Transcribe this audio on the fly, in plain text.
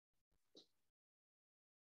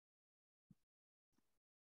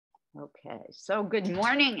Okay, so good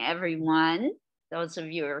morning, everyone. Those of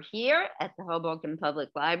you who are here at the Hoboken Public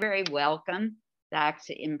Library, welcome back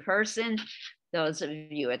to in person. Those of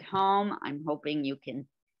you at home, I'm hoping you can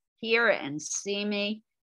hear and see me.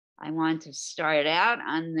 I want to start out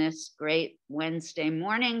on this great Wednesday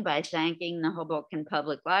morning by thanking the Hoboken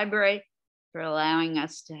Public Library for allowing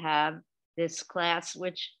us to have this class,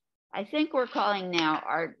 which I think we're calling now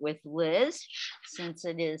Art with Liz, since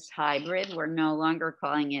it is hybrid. We're no longer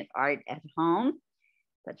calling it Art at Home.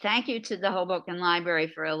 But thank you to the Hoboken Library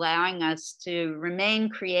for allowing us to remain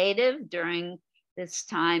creative during this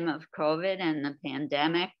time of COVID and the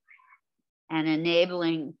pandemic, and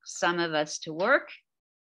enabling some of us to work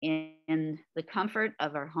in the comfort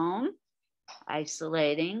of our home,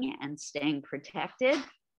 isolating and staying protected.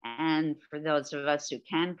 And for those of us who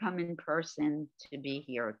can come in person, to be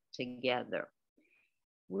here together.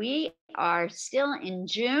 We are still in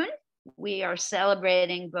June. We are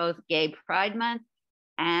celebrating both Gay Pride Month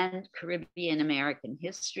and Caribbean American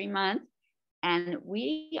History Month. And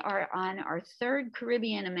we are on our third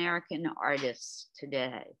Caribbean American artist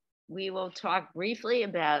today. We will talk briefly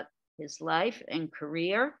about his life and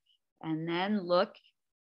career, and then look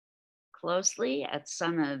closely at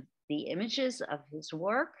some of the images of his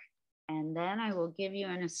work, and then I will give you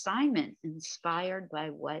an assignment inspired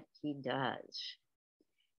by what he does.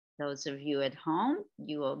 Those of you at home,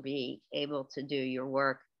 you will be able to do your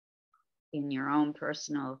work in your own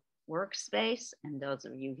personal workspace, and those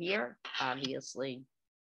of you here, obviously,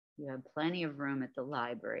 you have plenty of room at the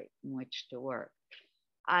library in which to work.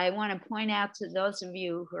 I want to point out to those of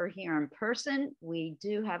you who are here in person, we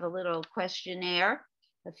do have a little questionnaire,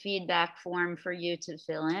 a feedback form for you to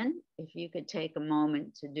fill in. If you could take a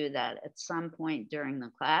moment to do that at some point during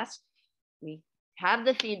the class. We have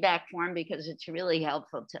the feedback form because it's really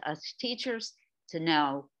helpful to us teachers to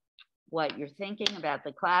know what you're thinking about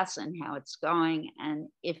the class and how it's going. And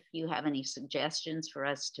if you have any suggestions for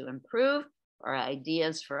us to improve or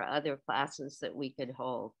ideas for other classes that we could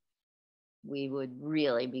hold, we would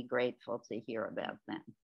really be grateful to hear about them.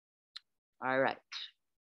 All right.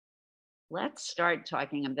 Let's start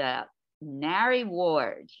talking about Nari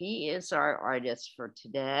Ward. He is our artist for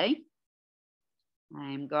today.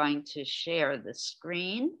 I'm going to share the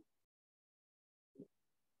screen.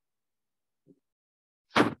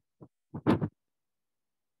 It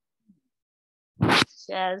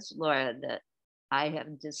says, Laura, that I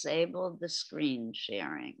have disabled the screen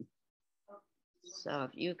sharing. So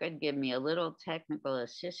if you could give me a little technical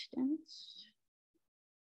assistance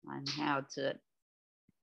on how to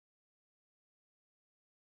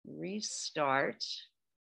restart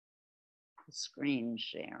the screen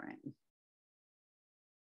sharing.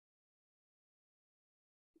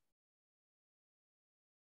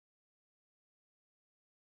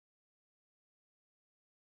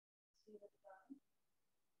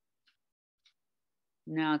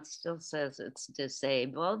 No, it still says it's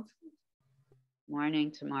disabled.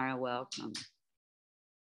 Morning, tomorrow, welcome.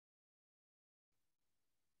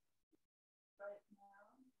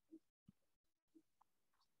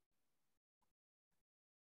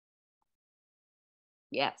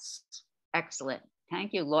 Yes, excellent.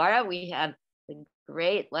 Thank you, Laura. We have the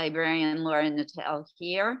great librarian, Laura Nattel,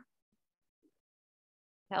 here,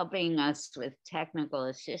 helping us with technical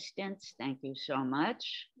assistance. Thank you so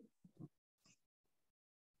much.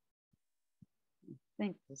 I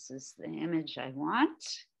think this is the image I want.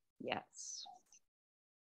 Yes.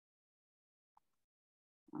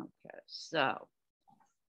 Okay, so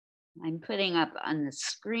I'm putting up on the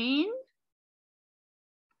screen.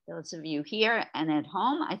 Those of you here and at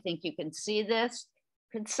home, I think you can see this.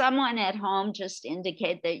 Could someone at home just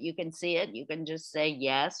indicate that you can see it? You can just say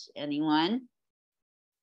yes, anyone?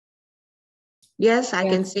 Yes, I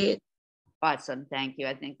can see it. Awesome, thank you.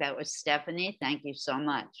 I think that was Stephanie. Thank you so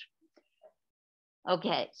much.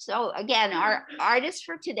 Okay, so again, our artist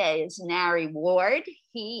for today is Nari Ward.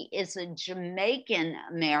 He is a Jamaican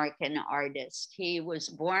American artist. He was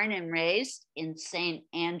born and raised in St.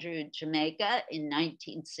 Andrew, Jamaica in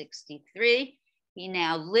 1963. He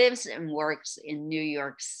now lives and works in New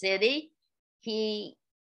York City. He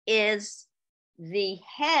is the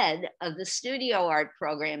head of the studio art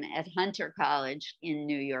program at Hunter College in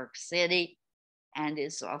New York City, and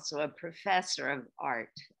is also a professor of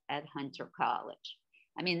art at Hunter College.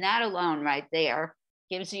 I mean, that alone right there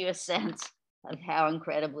gives you a sense of how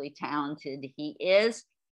incredibly talented he is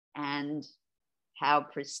and how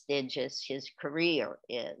prestigious his career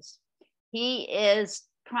is. He is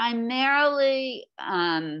primarily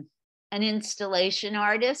an installation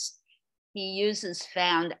artist. He uses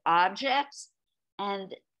found objects,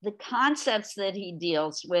 and the concepts that he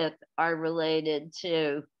deals with are related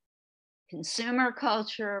to consumer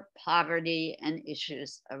culture, poverty, and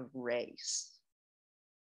issues of race.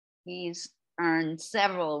 He's earned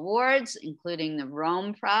several awards, including the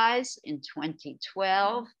Rome Prize in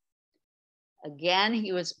 2012. Again,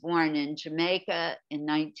 he was born in Jamaica in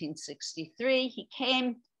 1963. He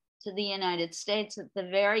came to the United States at the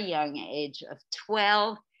very young age of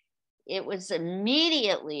 12. It was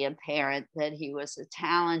immediately apparent that he was a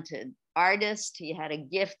talented artist. He had a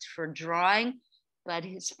gift for drawing, but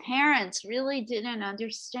his parents really didn't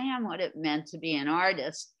understand what it meant to be an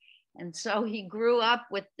artist. And so he grew up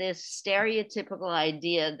with this stereotypical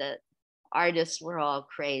idea that artists were all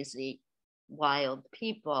crazy, wild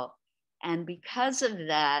people. And because of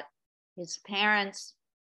that, his parents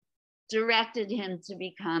directed him to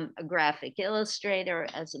become a graphic illustrator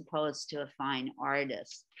as opposed to a fine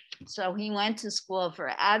artist. So he went to school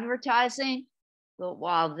for advertising, but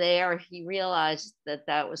while there, he realized that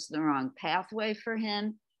that was the wrong pathway for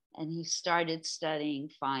him, and he started studying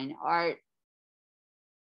fine art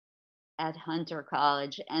at Hunter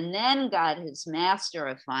College, and then got his Master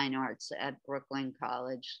of Fine Arts at Brooklyn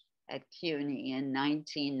College at CUNY in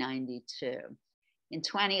 1992. In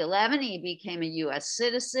 2011, he became a US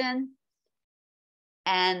citizen,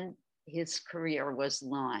 and his career was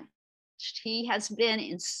launched. He has been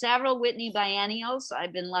in several Whitney biennials.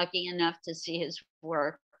 I've been lucky enough to see his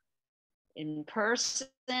work in person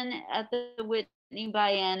at the Whitney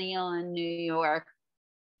Biennial in New York.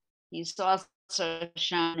 He's also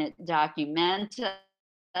shown at Documenta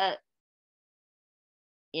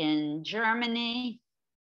in Germany.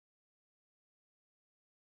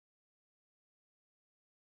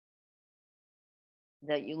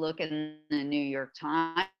 That you look in the New York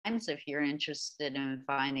Times if you're interested in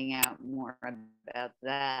finding out more about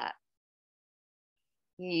that.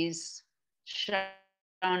 He's shown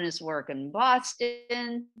his work in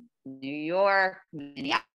Boston, New York,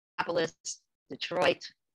 Minneapolis, Detroit.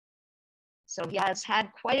 So he has had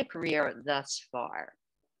quite a career thus far.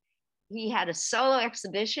 He had a solo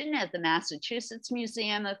exhibition at the Massachusetts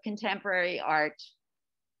Museum of Contemporary Art,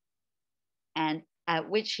 and at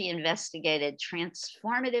which he investigated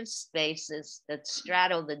transformative spaces that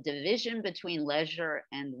straddle the division between leisure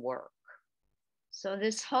and work. So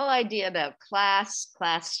this whole idea about class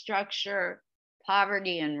structure,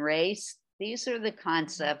 poverty, and race, these are the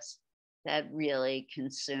concepts that really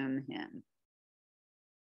consume him.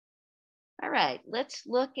 All right, let's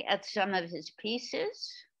look at some of his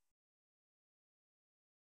pieces.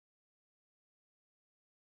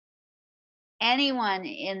 Anyone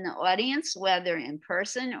in the audience, whether in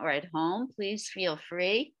person or at home, please feel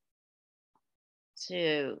free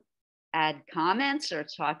to add comments or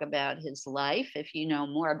talk about his life. If you know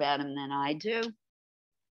more about him than I do,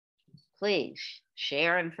 please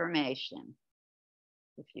share information.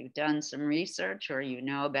 If you've done some research or you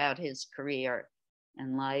know about his career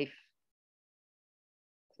and life,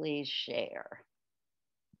 please share.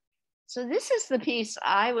 So this is the piece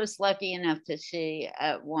I was lucky enough to see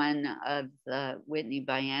at one of the Whitney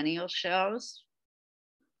Biennial shows.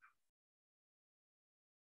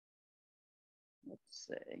 Let's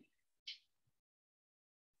see.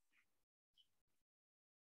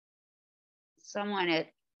 Someone at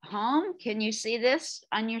home, can you see this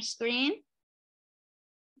on your screen?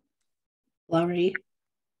 Blurry.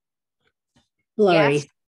 Yes,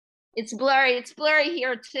 it's blurry. It's blurry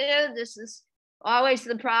here too. This is always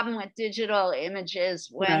the problem with digital images.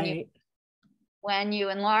 When you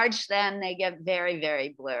enlarge them, they get very,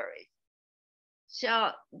 very blurry. So,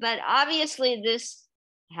 but obviously this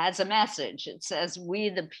has a message. It says, "We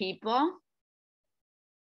the people."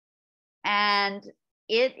 And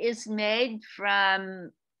it is made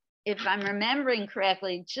from, if I'm remembering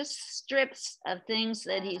correctly, just strips of things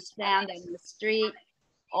that he's found on the street,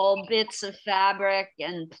 old bits of fabric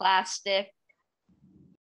and plastic.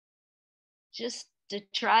 Just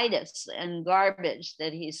detritus and garbage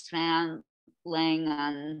that he's found laying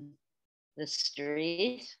on the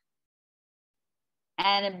street.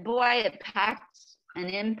 And boy, it packed an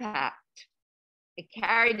impact. It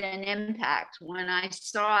carried an impact. When I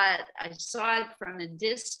saw it from a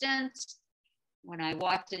distance. When I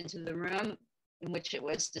walked into the room in which it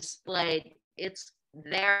was displayed, it's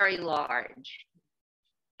very large.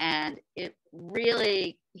 And it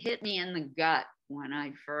really hit me in the gut when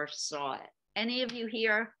I first saw it. Any of you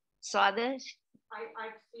here saw this?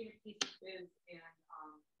 I've seen a piece of his in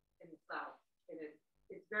the South.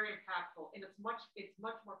 It's very impactful, and it's much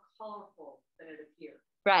more colorful than it appears.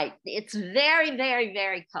 Right. It's very, very,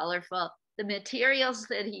 very colorful. The materials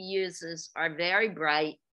that he uses are very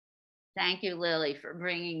bright. Thank you, Lily, for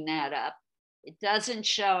bringing that up. It doesn't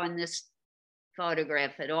show in this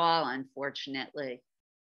photograph at all, unfortunately.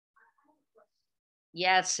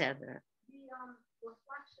 Yes, Heather. The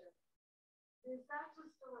reflection, is that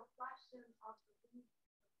just a reflection of the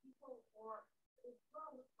people, or it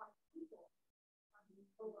will look like people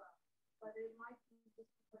below, but it might be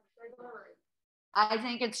just blurry. I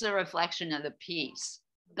think it's a reflection of the piece.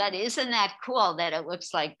 But isn't that cool that it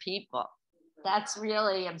looks like people? That's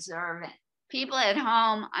really observant. People at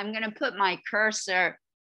home, I'm going to put my cursor.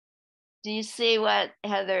 Do you see what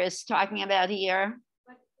Heather is talking about here?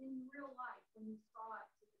 But in real life, when you saw it,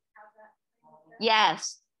 did it have that?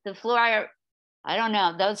 Yes, the floor, I don't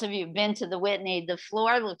know, those of you who've been to the Whitney, the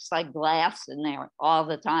floor looks like glass in there all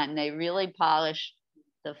the time. They really polish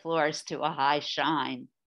the floors to a high shine.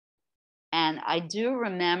 And I do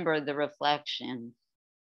remember the reflection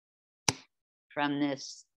from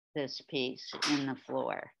this piece in the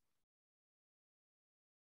floor.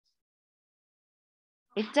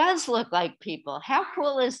 It does look like people. How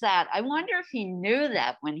cool is that? I wonder if he knew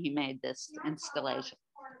that when he made this installation.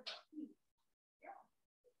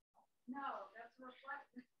 No, that's a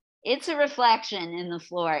reflection. It's a reflection in the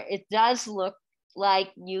floor. It does look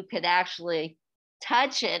like you could actually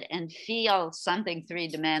touch it and feel something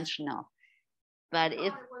three-dimensional. But it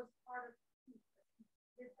was part of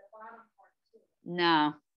the bottom part too.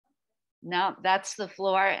 No, that's the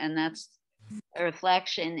floor, and that's a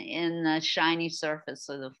reflection in the shiny surface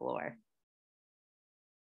of the floor.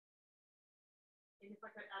 And if I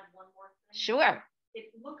could add one more thing. Sure.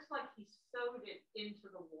 It looks like he sewed it into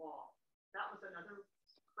the wall. That was another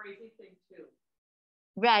crazy thing too.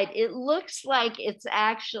 Right. It looks like it's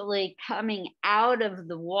actually coming out of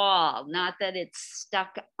the wall, not that it's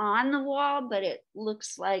stuck on the wall, but it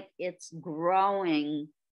looks like it's growing,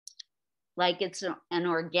 like it's an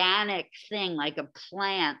organic thing, like a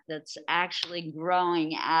plant that's actually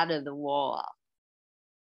growing out of the wall.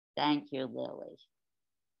 Thank you, Lily.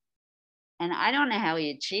 And I don't know how he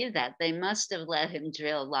achieved that. They must have let him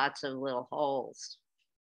drill lots of little holes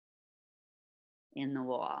in the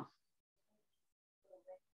wall.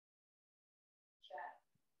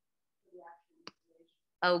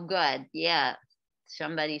 Oh, good. Yeah.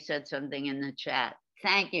 Somebody said something in the chat.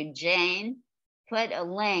 Thank you, Jane. Put a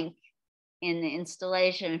link in the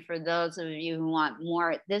installation for those of you who want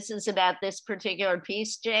more. This is about this particular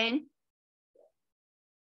piece, Jane?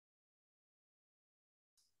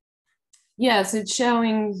 Yes, it's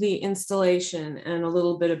showing the installation and a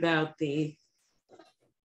little bit about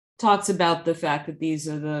talks about the fact that these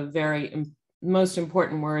are the very most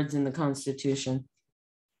important words in the Constitution.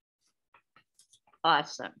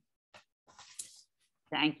 Awesome.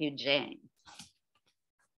 Thank you, Jane.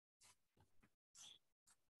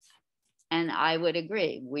 And I would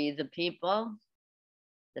agree, we the people,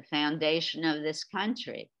 the foundation of this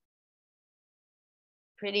country.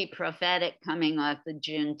 Pretty prophetic coming off the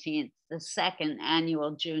Juneteenth, the second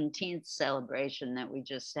annual Juneteenth celebration that we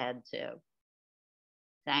just had too.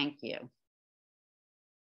 Thank you.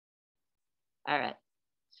 All right,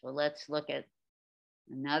 so let's look at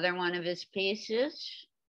another one of his pieces.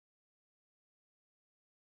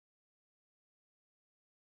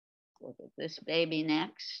 Look at this baby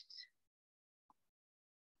next.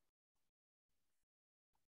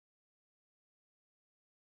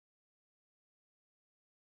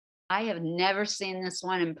 I have never seen this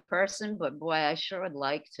one in person, but boy, I sure would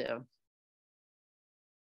like to.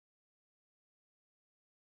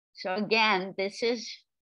 So again, this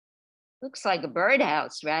looks like a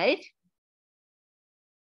birdhouse, right?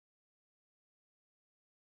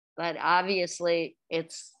 But obviously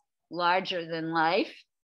it's larger than life,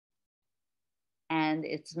 and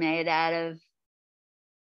it's made out of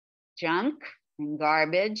junk and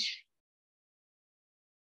garbage.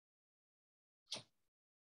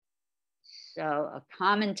 So a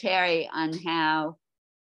commentary on how,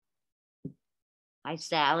 hi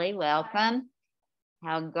Sally, welcome,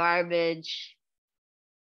 how garbage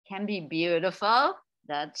can be beautiful.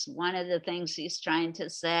 That's one of the things he's trying to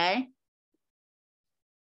say.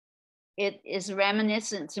 It is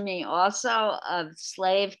reminiscent to me also of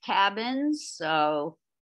slave cabins. So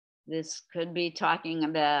this could be talking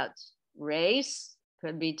about race,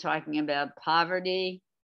 could be talking about poverty.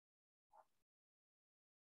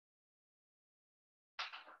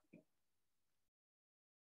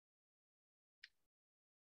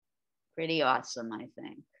 Pretty awesome, I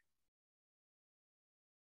think.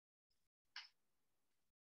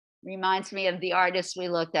 Reminds me of the artist we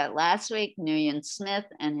looked at last week, Nguyen Smith,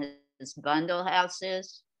 and his bundle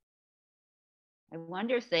houses. I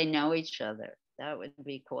wonder if they know each other. That would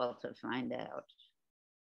be cool to find out.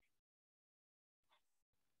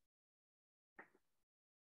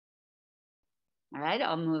 All right,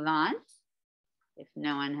 I'll move on if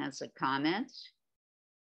no one has a comment.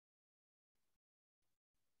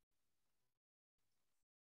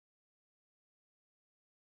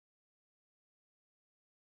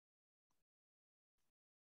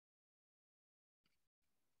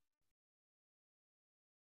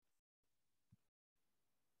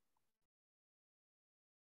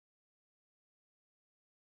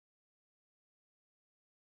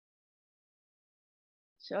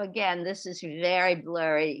 So again, this is very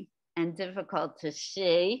blurry and difficult to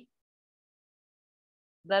see.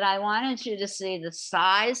 But I wanted you to see the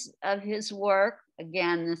size of his work.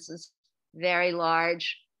 Again, this is very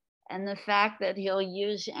large. And the fact that he'll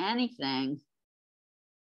use anything.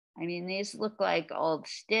 I mean, these look like old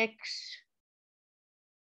sticks,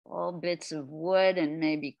 old bits of wood and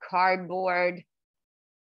maybe cardboard.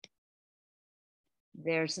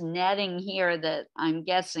 There's netting here that I'm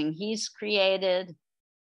guessing he's created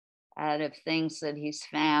out of things that he's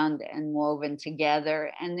found and woven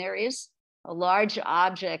together. And there is a large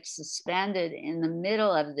object suspended in the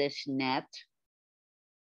middle of this net.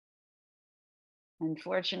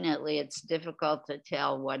 Unfortunately, it's difficult to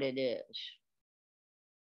tell what it is.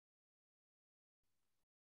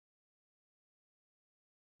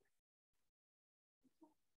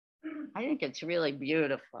 I think it's really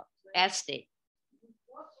beautiful. Esty.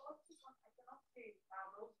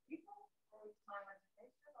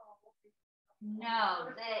 No,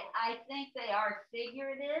 I think they are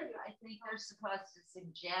figurative. I think they're supposed to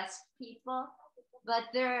suggest people, but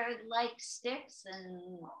they're like sticks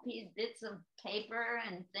and bits of paper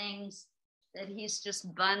and things that he's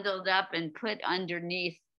just bundled up and put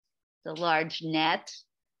underneath the large net.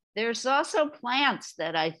 There's also plants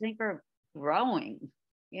that I think are growing.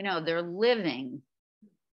 You know, they're living.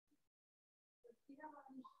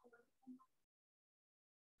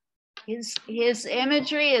 His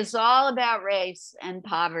imagery is all about race and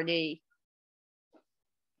poverty.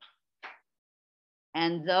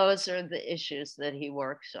 And those are the issues that he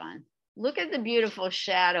works on. Look at the beautiful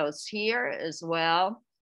shadows here as well.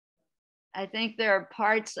 I think there are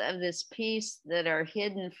parts of this piece that are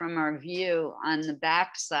hidden from our view on the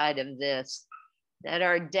back side of this that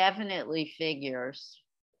are definitely figures.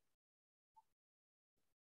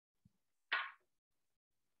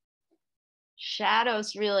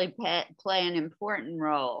 Shadows really play an important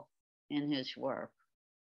role in his work.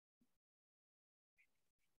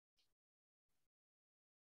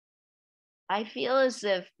 I feel as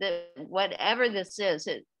if whatever this is,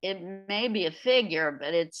 it may be a figure,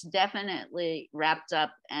 but it's definitely wrapped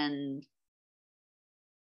up and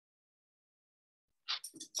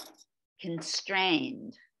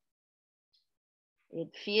constrained.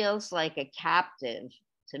 It feels like a captive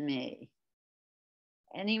to me.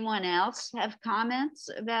 Anyone else have comments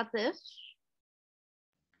about this?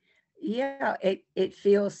 Yeah, it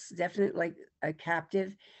feels definitely like a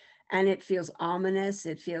captive, and it feels ominous.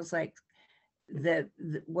 It feels like the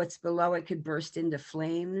what's below it could burst into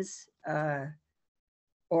flames,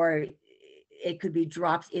 or it could be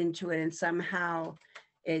dropped into it, and somehow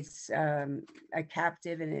it's a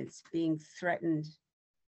captive and it's being threatened,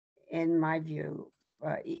 in my view.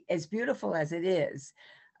 As beautiful as it is,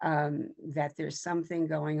 that there's something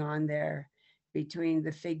going on there between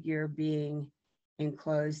the figure being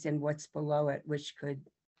enclosed and what's below it, which could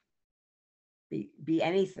be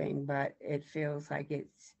anything, but it feels like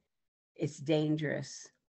it's dangerous.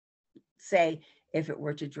 Say if it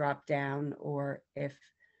were to drop down, or if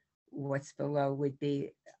what's below would be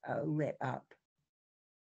lit up.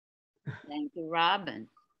 Thank you, Robin.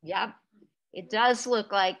 Yep, it does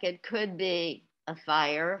look like it could be a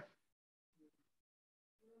fire.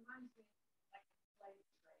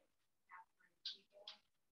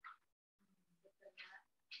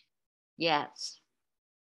 Yes.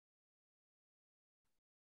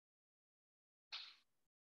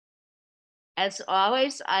 As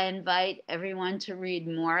always, I invite everyone to read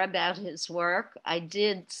more about his work. I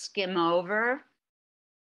did skim over.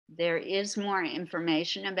 There is more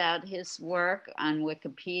information about his work on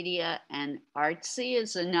Wikipedia, and Artsy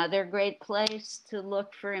is another great place to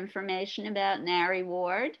look for information about Nari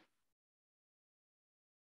Ward.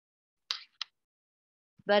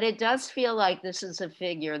 But it does feel like this is a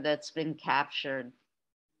figure that's been captured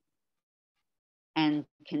and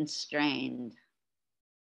constrained.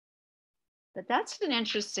 But that's an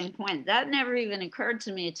interesting point. That never even occurred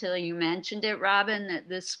to me until you mentioned it, Robin, that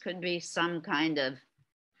this could be some kind of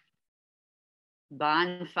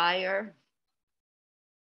bonfire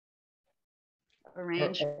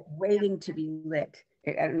arrangement. Or waiting to be lit.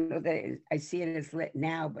 I don't know that I see it as lit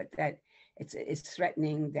now, but that it's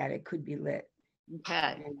threatening that it could be lit.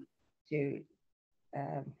 Okay. To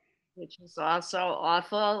which is also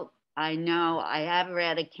awful. I know I have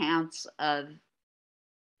read accounts of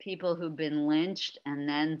people who've been lynched and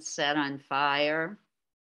then set on fire.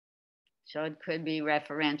 So it could be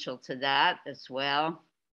referential to that as well.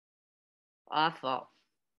 Awful.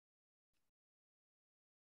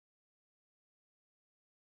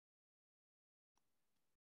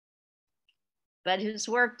 But his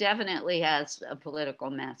work definitely has a political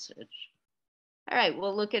message. All right,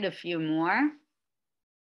 we'll look at a few more.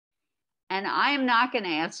 And I am not going to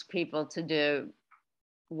ask people to do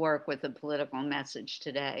work with a political message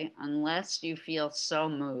today unless you feel so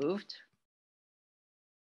moved.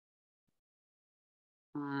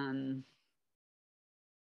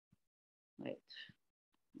 Wait,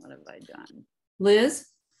 what have I done? Liz?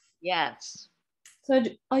 Yes. So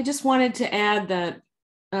I just wanted to add that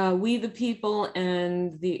We the People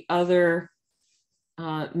and the other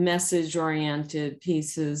message-oriented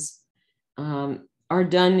pieces are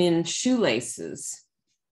done in shoelaces.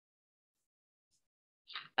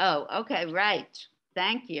 Oh, okay, right.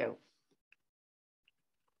 Thank you.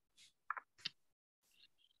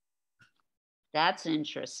 That's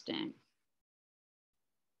interesting.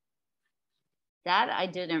 That I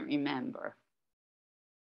didn't remember.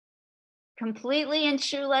 Completely in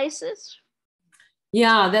shoelaces?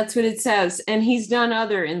 Yeah, that's what it says. And he's done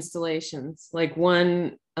other installations, like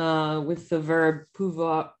one with the verb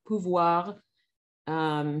pouvoir.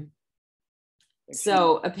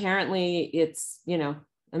 So apparently it's, you know,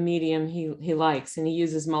 a medium he likes, and he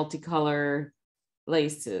uses multicolor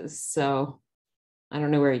laces. So I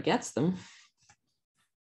don't know where he gets them.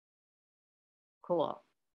 Cool.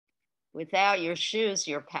 Without your shoes,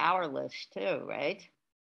 you're powerless too, right?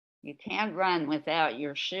 You can't run without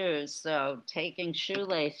your shoes. So taking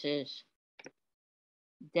shoelaces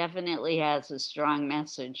definitely has a strong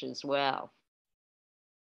message as well.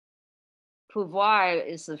 Pouvoir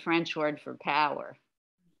is the French word for power.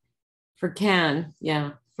 For can,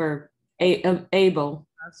 yeah, for able.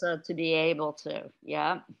 Also to be able to,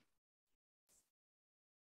 yeah.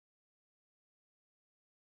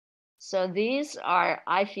 So these are,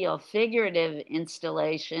 I feel, figurative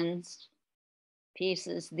installations,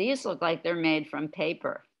 pieces. These look like they're made from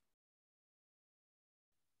paper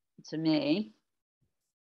to me.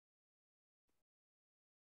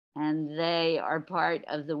 And they are part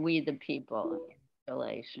of the We the People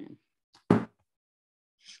installation.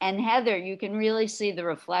 And Heather, you can really see the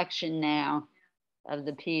reflection now of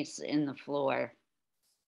the piece in the floor.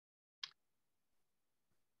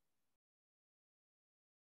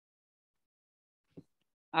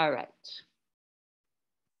 All right.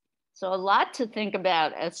 So a lot to think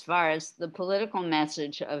about as far as the political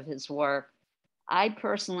message of his work. I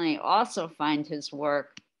personally also find his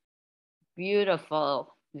work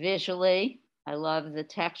beautiful visually. I love the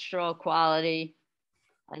textural quality.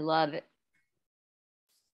 I love it.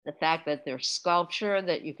 The fact that there's sculpture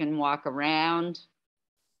that you can walk around.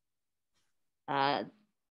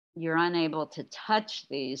 You're unable to touch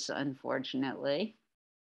these, unfortunately,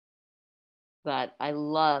 but I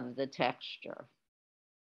love the texture.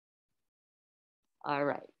 All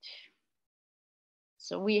right.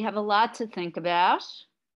 So we have a lot to think about.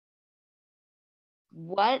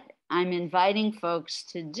 What I'm inviting folks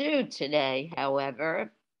to do today,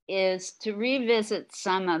 however, is to revisit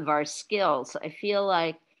some of our skills. I feel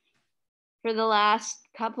like for the last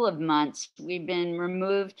couple of months, we've been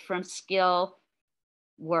removed from skill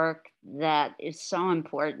work that is so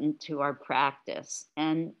important to our practice.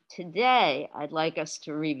 And today, I'd like us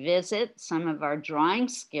to revisit some of our drawing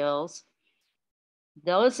skills.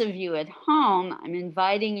 Those of you at home, I'm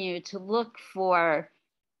inviting you to look for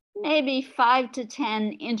maybe 5 to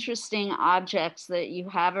 10 interesting objects that you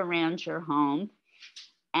have around your home.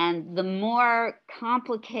 And the more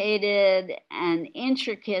complicated and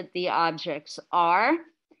intricate the objects are,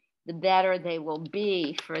 the better they will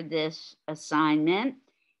be for this assignment.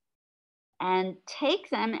 And take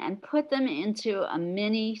them and put them into a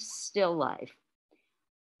mini still life.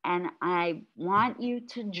 And I want you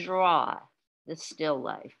to draw the still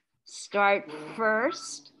life. Start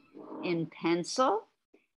first in pencil.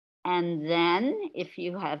 And then if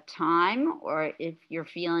you have time or if you're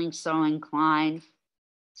feeling so inclined,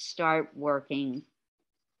 start working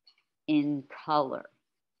in color.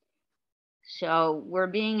 So we're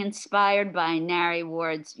being inspired by Nari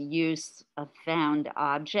Ward's use of found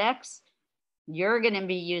objects. You're going to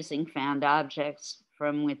be using found objects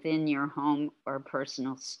from within your home or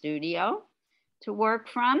personal studio to work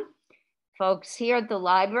from. Folks here at the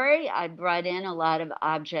library, I brought in a lot of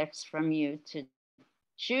objects from you to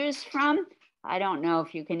choose from. I don't know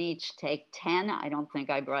if you can each take 10. I don't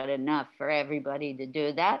think I brought enough for everybody to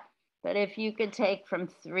do that. But if you could take from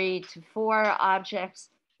 3 to 4 objects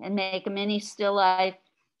and make a mini still life,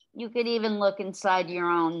 you could even look inside your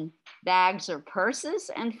own bags or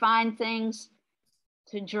purses and find things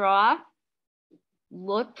to draw.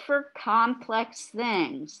 Look for complex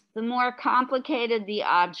things. The more complicated the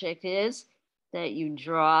object is that you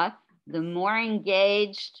draw, the more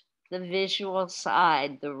engaged the visual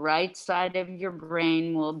side, the right side of your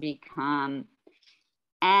brain will become.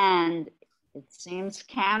 And it seems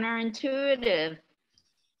counterintuitive,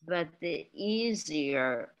 but the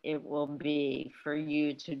easier it will be for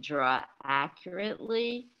you to draw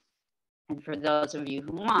accurately. And for those of you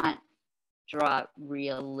who want, draw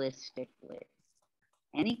realistically.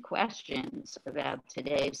 Any questions about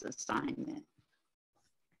today's assignment?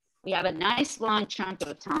 We have a nice long chunk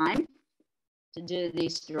of time to do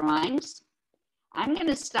these drawings. I'm going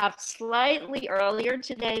to stop slightly earlier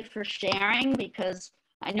today for sharing because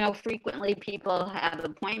I know frequently people have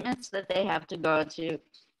appointments that they have to go to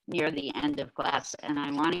near the end of class, and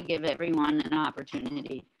I want to give everyone an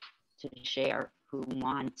opportunity to share who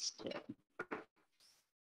wants to.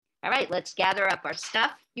 All right, let's gather up our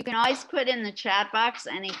stuff. You can always put in the chat box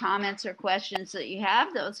any comments or questions that you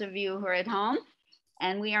have, those of you who are at home.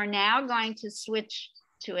 And we are now going to switch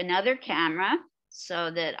to another camera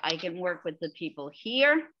so that I can work with the people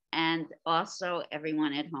here and also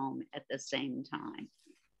everyone at home at the same time.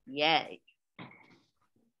 Yay.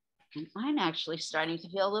 And I'm actually starting to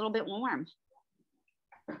feel a little bit warm.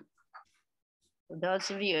 For those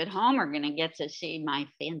of you at home are going to get to see my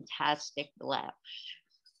fantastic blush.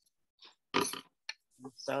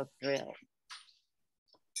 I'm so thrilled.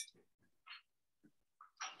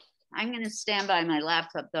 I'm going to stand by my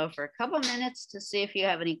laptop though for a couple minutes to see if you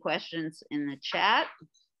have any questions in the chat.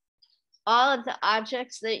 All of the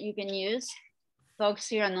objects that you can use, folks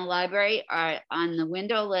here in the library, are on the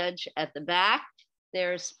window ledge at the back.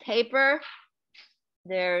 There's paper.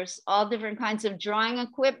 There's all different kinds of drawing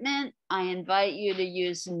equipment. I invite you to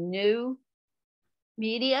use new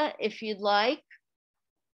media if you'd like.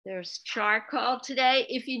 There's charcoal today.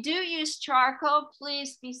 If you do use charcoal,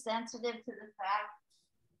 please be sensitive to the fact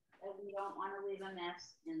that we don't want to leave a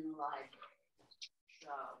mess in the library.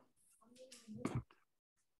 So,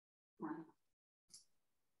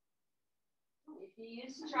 if you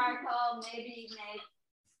use charcoal, maybe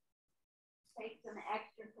take some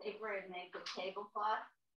extra paper and make a tablecloth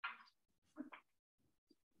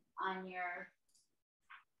on your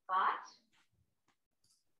spot.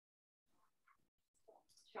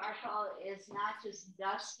 Charcoal is not just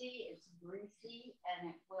dusty, it's greasy,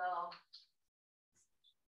 and it will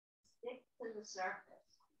stick to the surface.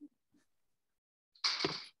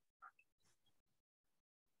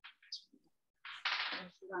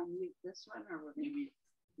 Should I mute this one or we're going to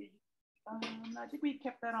mute? I think we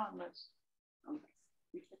kept that on, Liz. Okay.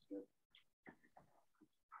 We kept it.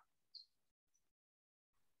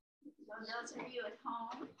 So those of you at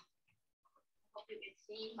home, hope you can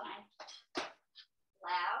see my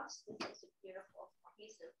clouds. This is a beautiful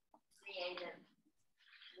piece of creative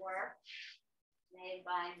work made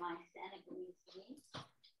by my Senegalese niece.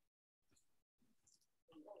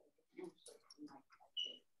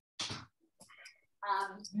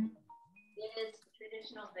 It is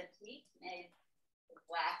traditional batik made with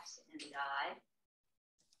wax and dye.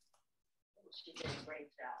 She did a great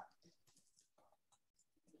job.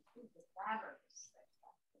 The fabric is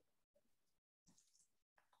spectacular.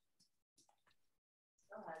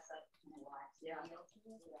 Still has that kind of wax. Yeah.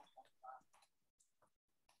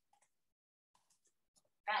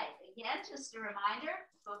 Right, again, just a reminder,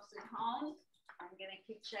 folks at home, I'm going to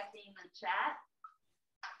keep checking the chat.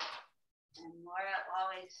 And Laura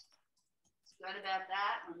always is good about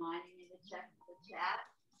that, reminding me to check the chat.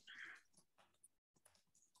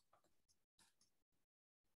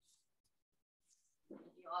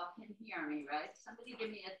 You all can hear me, right? Somebody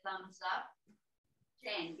give me a thumbs up.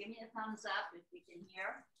 Jane, give me a thumbs up if you can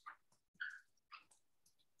hear.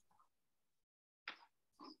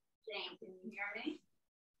 Jane, can you hear me?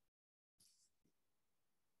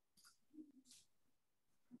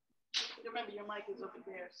 Remember, your mic is over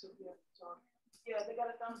there, so you have to talk. Yeah, they got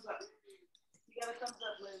a thumbs up. You got a thumbs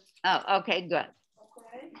up, Liz. Oh, okay, good.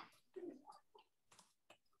 Okay.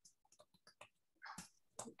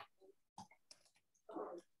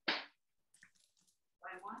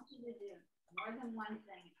 I want you to do more than one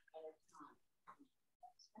thing at a time.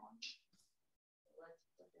 Let's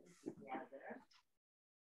put them together.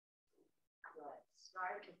 Good.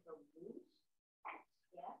 Start with the loose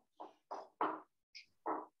sketch.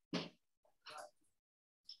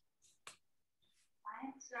 I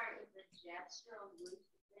start with the gestural loose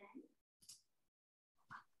thing.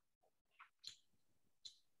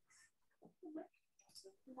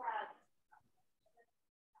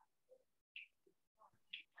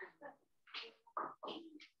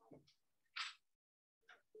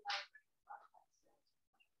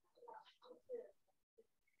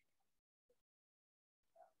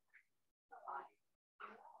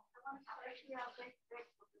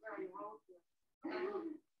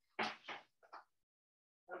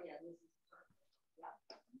 Oh yeah, this is perfect. Yeah.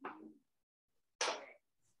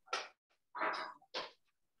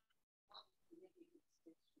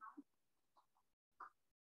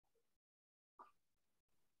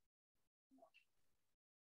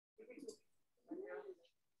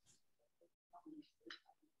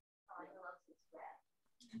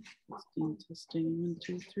 Testing, 1,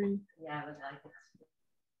 2, 3. Yeah, but I could.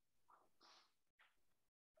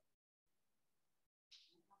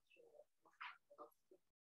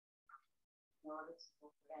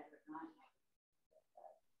 Noticeable red or not.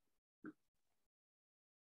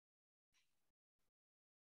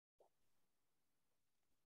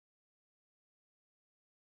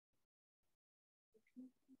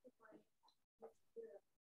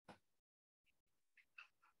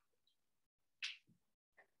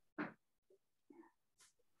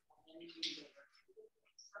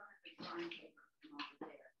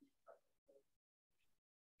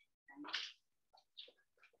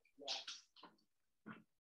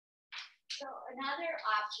 So another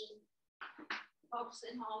option, folks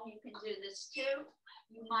at home, you can do this too.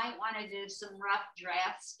 You might want to do some rough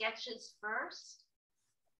draft sketches first.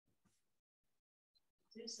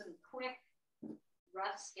 Do some quick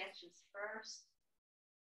rough sketches first.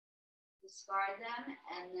 Discard them,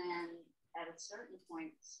 and then at a certain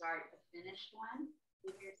point, start a finished one.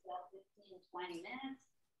 Give yourself 15, 20 minutes.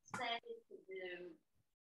 Say to do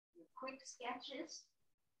your quick sketches.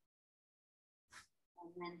 And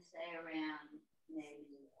then say around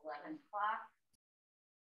maybe 11 o'clock,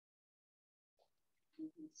 you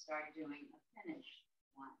can start doing a finished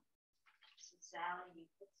one. So Sally, you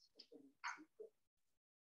put something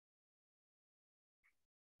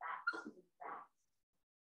fast.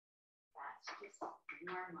 Just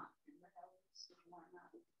warm up. And what else to warm up?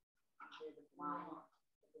 Do the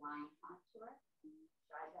blind contour. And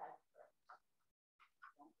try that first.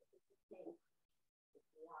 Don't forget the tape.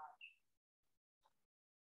 It's large.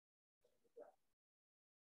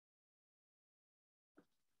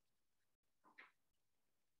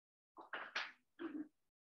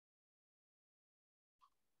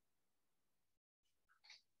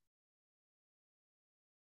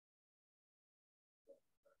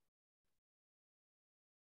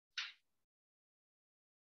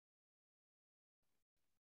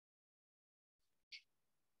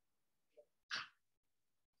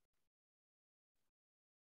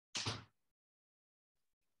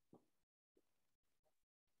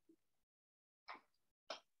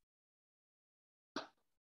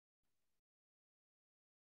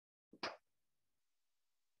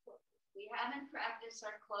 We haven't practiced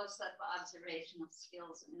our close-up observational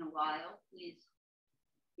skills in a while. Please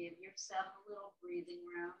give yourself a little breathing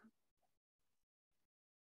room.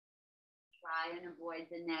 Try and avoid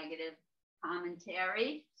the negative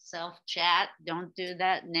commentary, self-chat. Don't do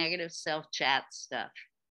that negative self-chat stuff.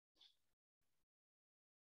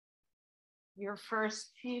 Your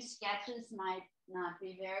first few sketches might not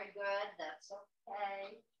be very good. That's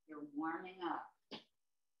okay. You're warming up.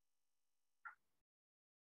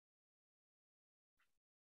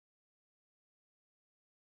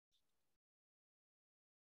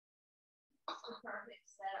 It's the perfect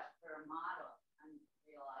setup for a model. I'm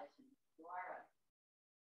realizing Laura.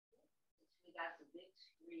 We got the big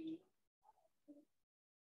screen.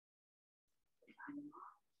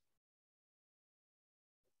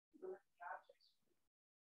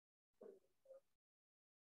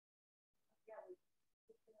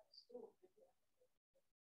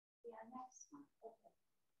 Yeah, next one. Okay.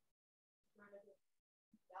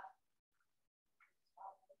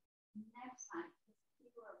 Next time,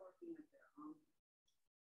 people are working with their own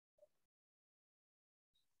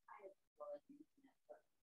kind of quality, but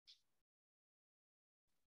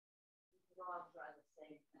we could all try the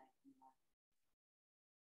same thing. You know?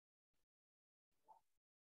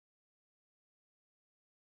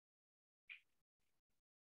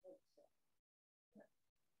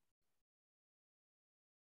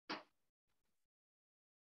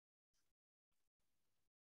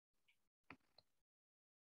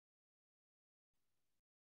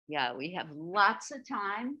 Yeah, we have lots of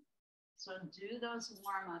time. So do those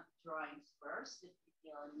warm-up drawings first if you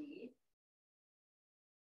feel a need.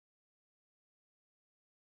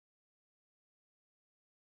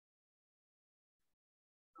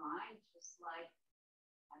 Drawing, just like,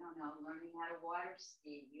 I don't know, learning how to water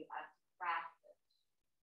ski, you have to practice.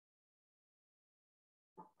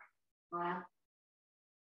 Well,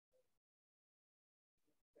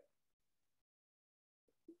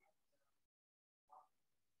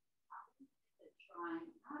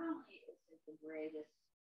 trying, not only is it the greatest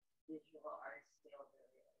visual art skill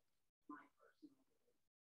there is, my personal opinion,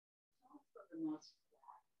 it's also the most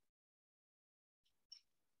flat.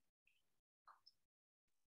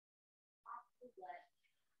 Have to let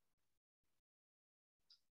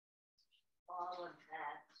all of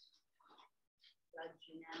that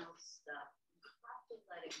judgmental stuff, you have to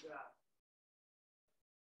let it go.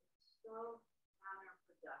 It's so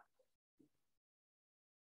counterproductive.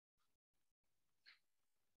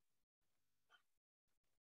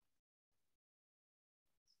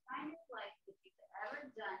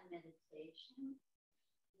 relaxation.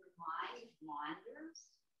 Your mind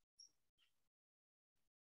wanders.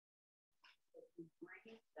 But you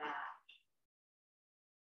bring it back.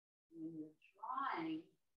 When you're drawing,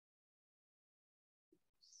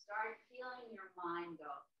 start feeling your mind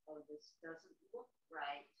go, oh, this doesn't look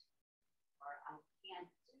right, or I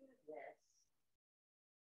can't do this.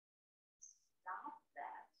 Stop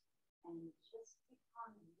that and just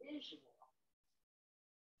become visual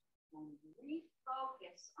and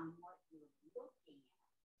refocus on what you're looking at.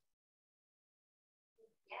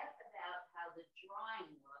 Forget about how the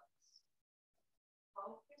drawing looks.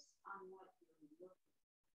 Focus on what you're looking at.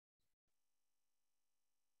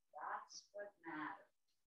 That's what matters.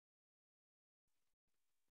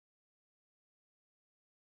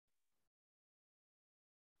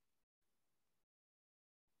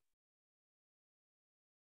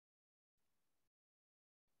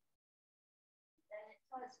 Then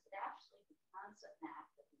it actually becomes an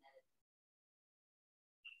act of meditation.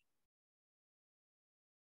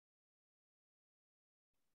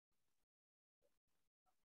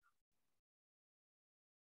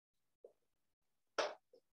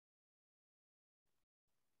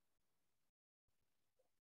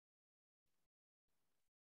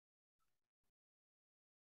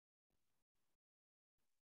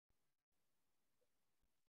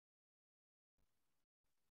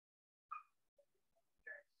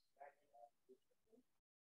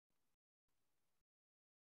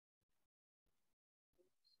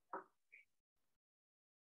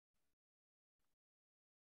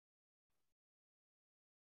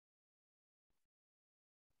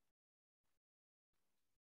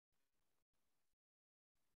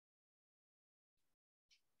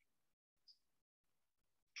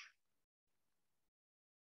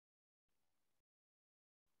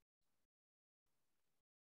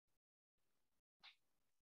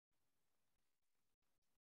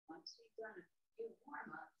 Once you've done a few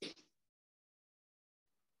warm-ups,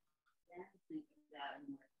 then think about a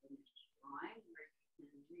more finished drawing where you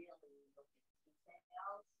can really look at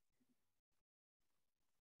details,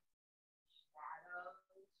 shadows.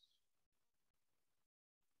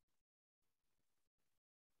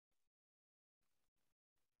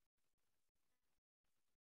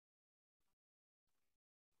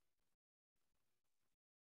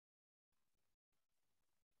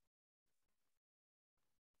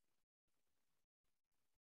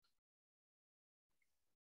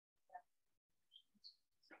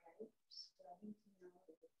 Starting to know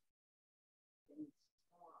that things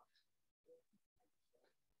off.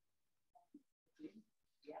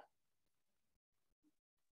 Yep.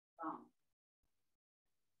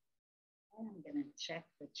 And I'm going to check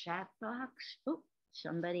the chat box. Oh,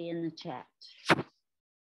 somebody in the chat.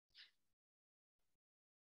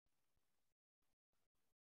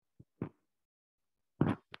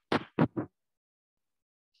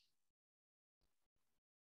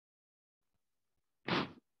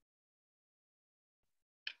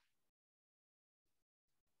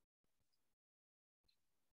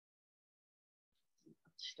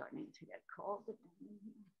 Starting to get cold again.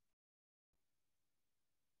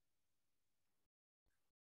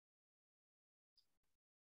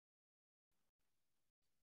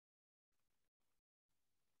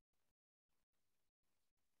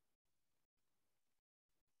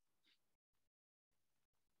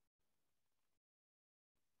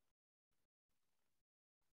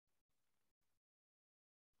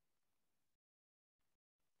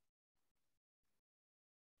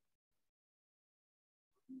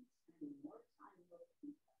 Spending more time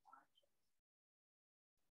looking at objects,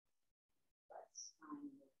 less time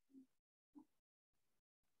looking at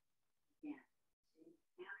again. See,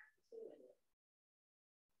 counterintuitive.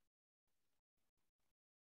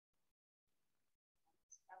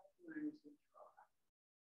 That's how we learn to draw.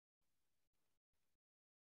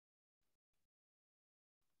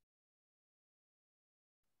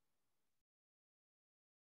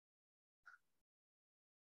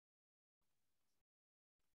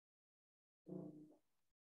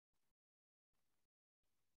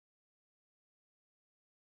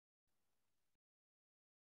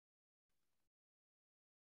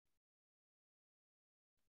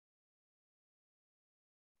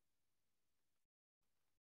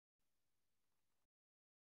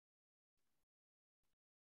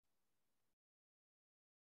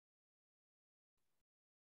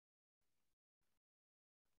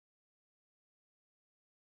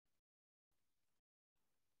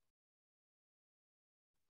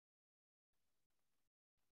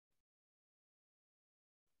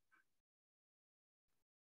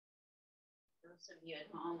 Those of you at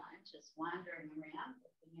home, I'm just wandering around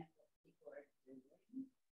looking at what people are doing.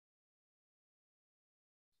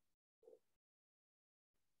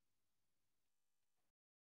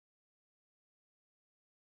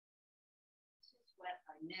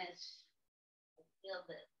 I feel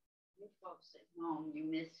that you folks at home, you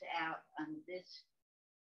miss out on this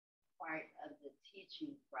part of the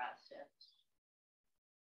teaching process.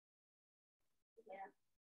 Yeah,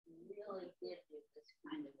 really give you this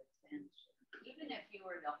kind of attention. Even if you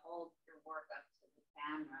were to hold your work up to the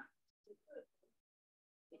camera, it's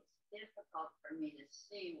difficult for me to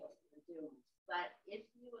see what you're doing. But if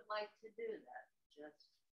you would like to do that,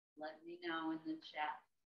 just let me know in the chat.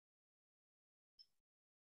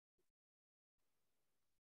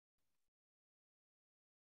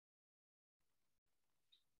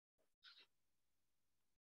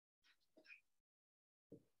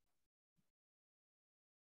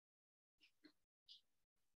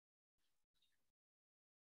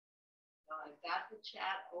 So I've got the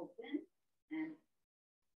chat open, and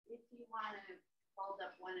if you want to hold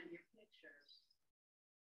up one of your pictures.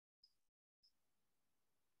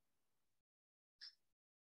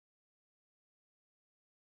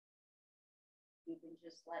 You can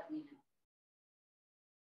just let me know.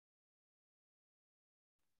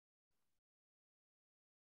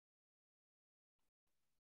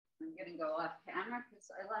 I'm going to go off camera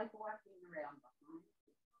because I like walking around behind.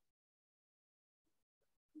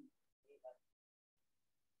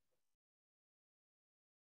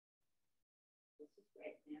 This is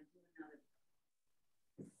great. Now do another.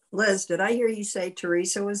 Liz, did I hear you say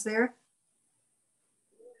Teresa was there?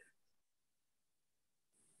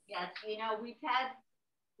 Yes, you know, we've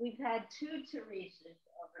had two Teresas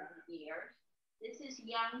over the years. This is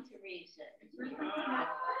young Teresa.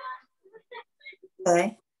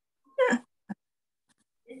 Okay.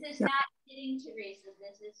 This is not sitting Teresa.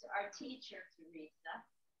 This is our teacher Teresa.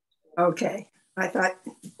 Okay. I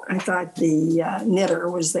thought the knitter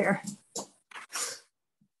was there.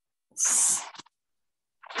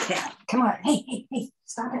 Cat, come on. Hey,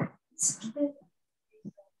 stop it. Stop it.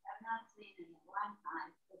 I've not seen it in a long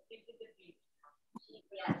time.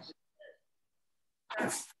 Yes.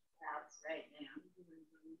 That's right now.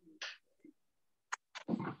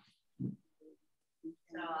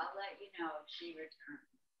 So I'll let you know if she returns.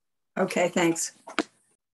 Okay, thanks.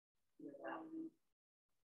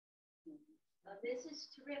 Oh, this is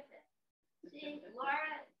terrific. See,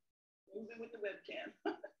 Laura, Moving with the webcam.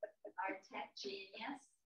 our tech genius,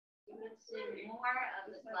 you would see more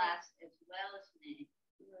of the class as well as me.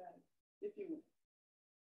 Right. If you would.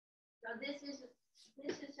 So this is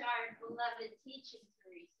our beloved teaching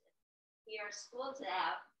Teresa. Here, school's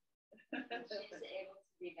out, and she's able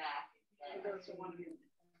to be back.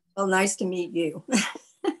 Well, nice to meet you. Good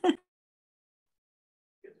to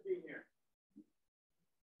be here.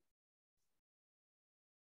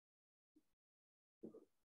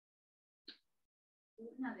 Do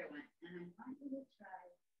another one, and I want you to try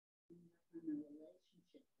on the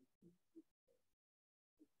relationship.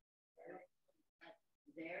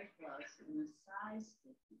 Very close, and the size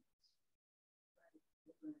difference.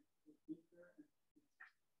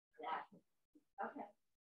 Exactly. Okay.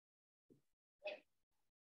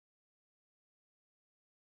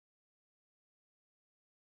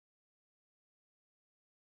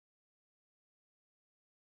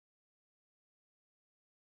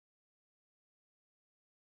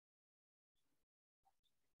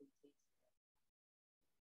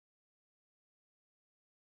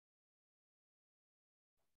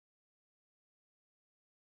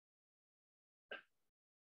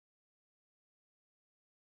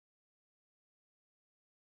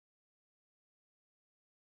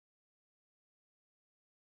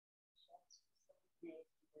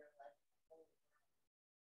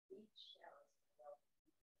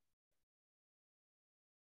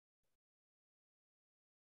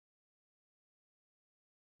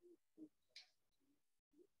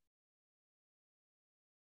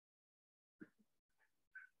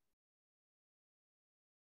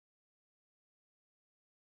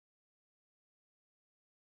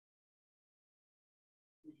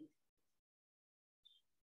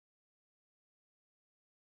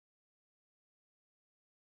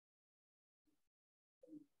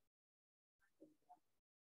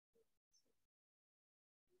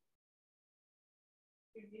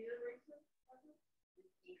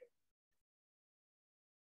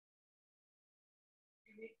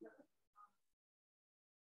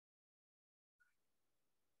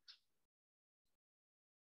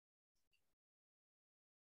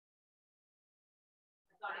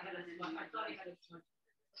 I thought I had a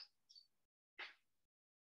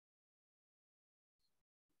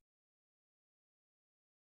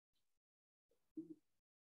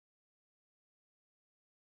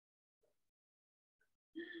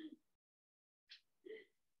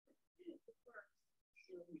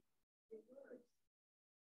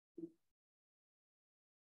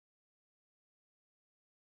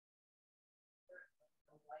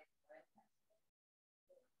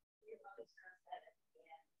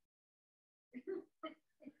No,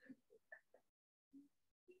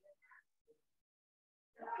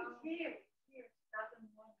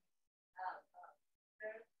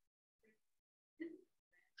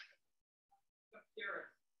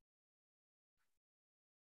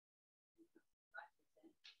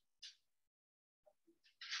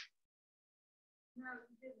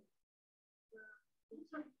 you didn't. We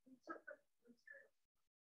took the material.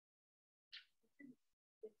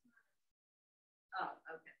 It's not. Oh,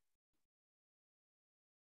 okay.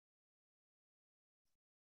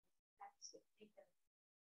 That's it. Because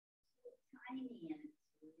it's tiny and it's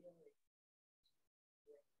really.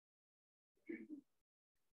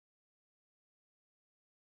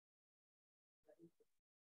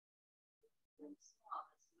 It's small.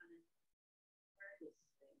 It's one of the hardest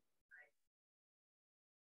things, right?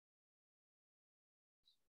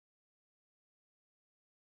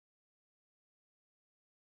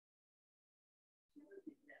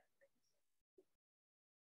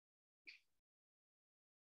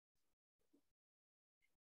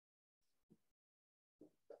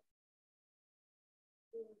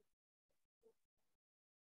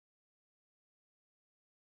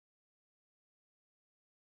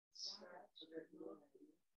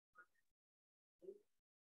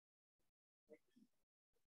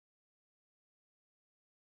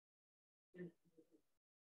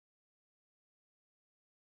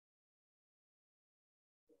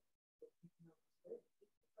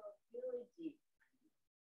 Really deep.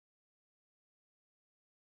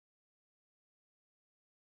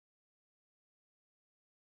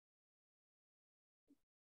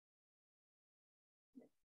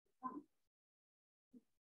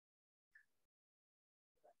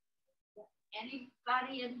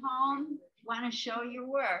 Anybody at home want to show your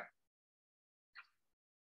work?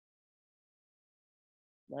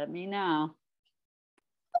 Let me know.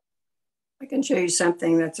 I can show you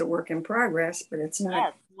something that's a work in progress, but it's not.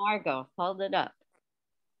 Yes, Margot, hold it up.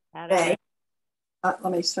 How do Okay.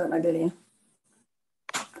 Let me start my video.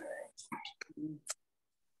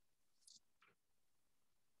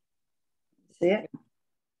 See it?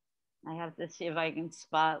 I have to see if I can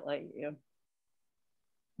spotlight you.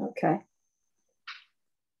 Okay.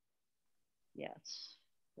 Yes,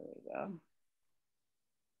 there we go.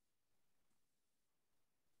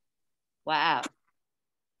 Wow.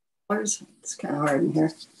 It's kind of hard in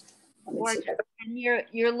here. Let me see. And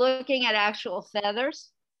you're looking at actual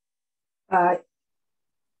feathers? I'm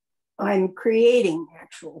creating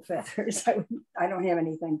actual feathers. I don't have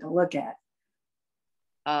anything to look at.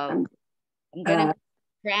 Oh, I'm gonna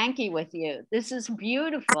be cranky with you. This is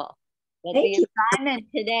beautiful. But the assignment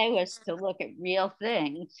today was to look at real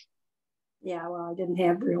things. Yeah, well, I didn't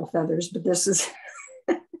have real feathers, but this is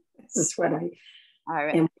this is what I. All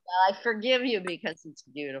right. Well, I forgive you because it's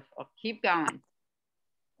beautiful. Keep going.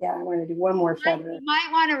 Yeah, I want to do one more feather. You might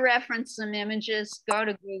want to reference some images. Go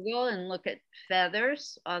to Google and look at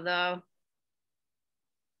feathers, although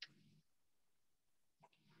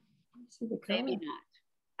maybe not.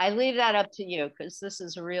 I leave that up to you because this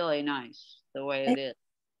is really nice the way it is.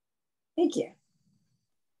 Thank you.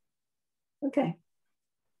 Okay.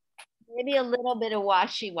 Maybe a little bit of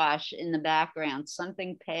washy wash in the background,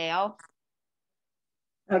 something pale.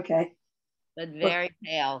 Okay. But very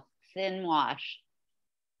pale, thin wash.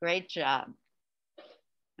 Great job.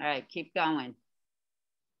 All right, keep going.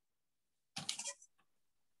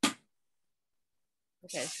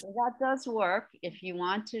 Okay, so that does work if you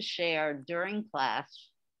want to share during class.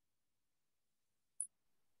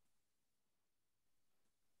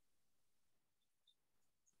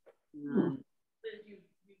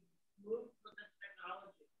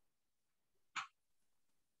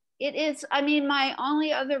 It is, I mean, my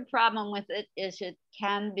only other problem with it is it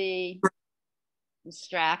can be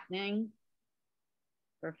distracting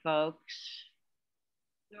for folks.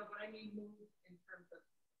 No, but I mean move in terms of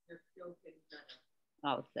your skills getting better.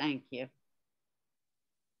 Oh, thank you.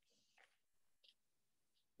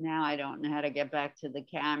 Now I don't know how to get back to the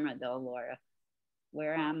camera though, Laura.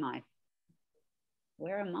 Where am I?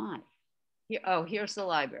 Where am I? Here, oh, here's the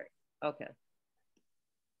library. Okay.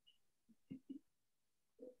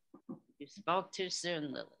 You spoke too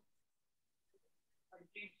soon, Lily.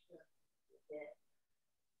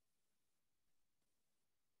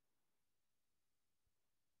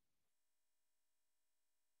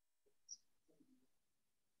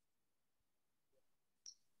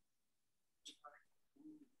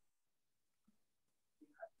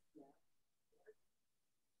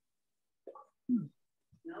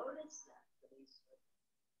 Notice that.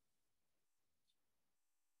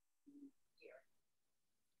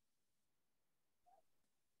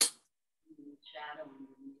 Shadow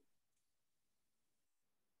underneath.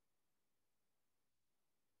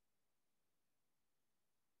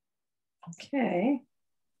 Okay.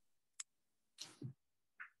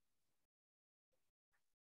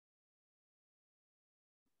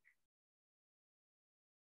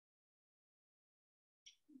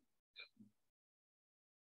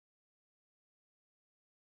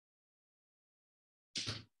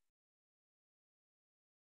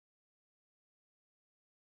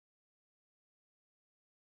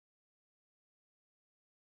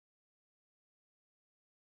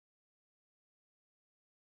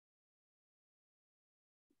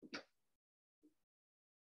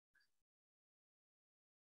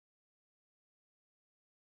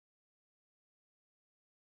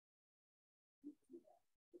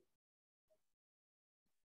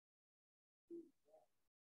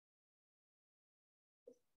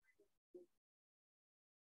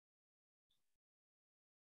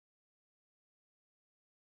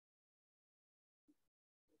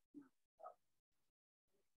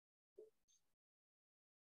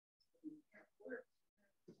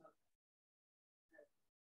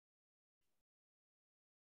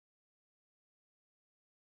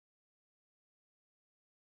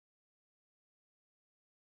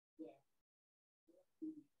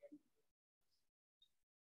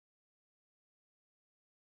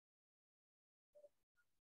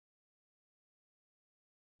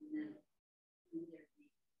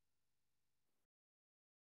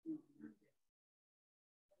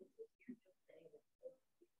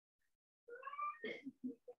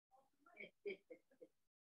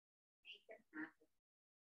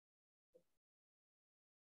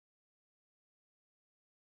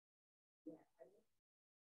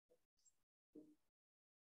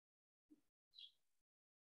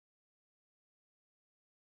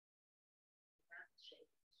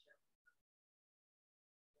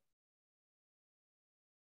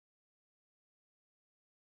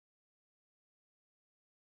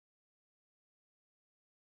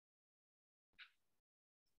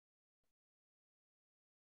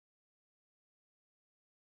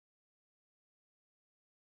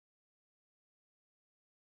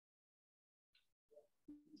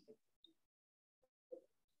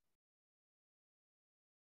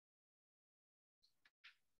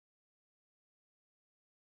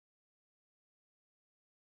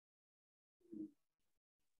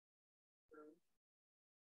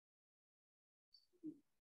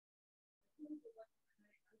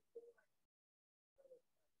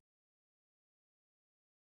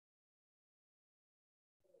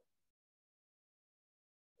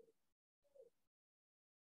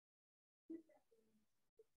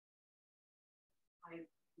 I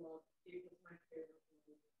love it was my favorite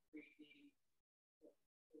movie, 3D.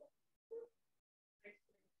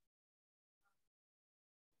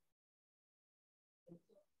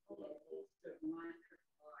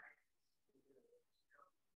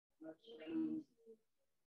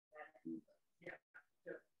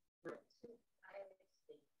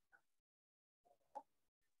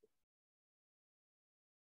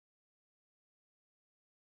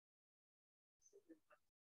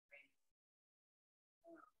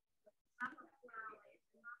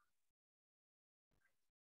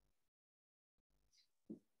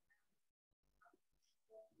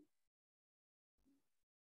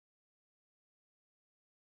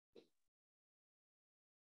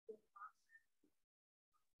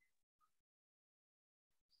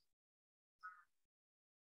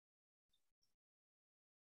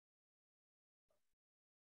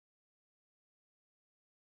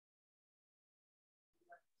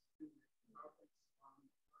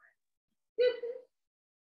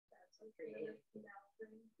 That's creative.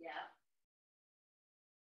 Yeah.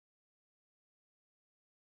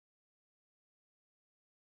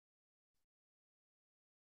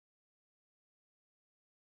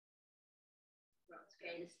 World's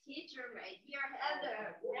greatest teacher right here,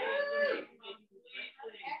 Heather. Yay!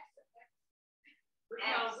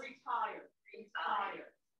 No, retired.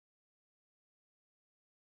 Retired.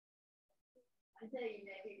 I tell you,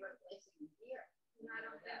 maybe replacing you here. I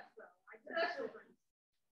don't think so. I just children.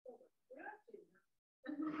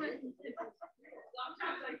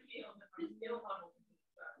 Sometimes I feel that I'm still humble.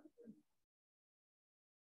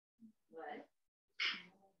 What?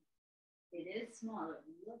 It is smaller.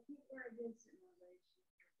 Look at where it is in relation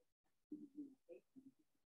to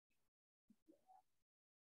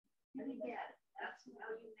how do you get it? That's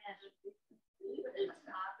how you measure the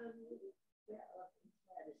top of the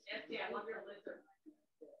yeah, I love your lizard.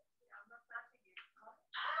 I'm not touching you.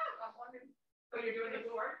 I'm wondering. So you're doing the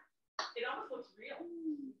door? It almost looks real.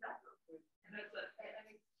 That looks good. And it's a, I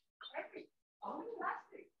mean, every, all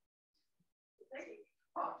plastic.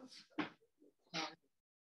 Oh.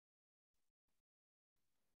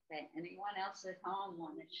 Okay, Okay, anyone else at home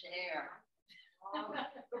want to share?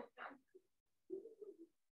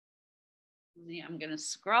 I'm going to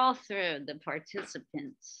scroll through the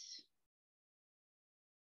participants.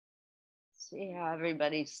 See how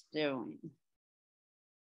everybody's doing.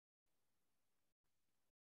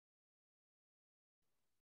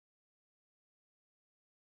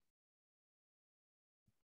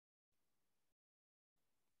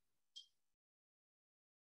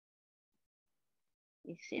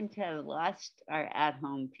 We seem to have lost our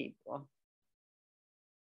at-home people.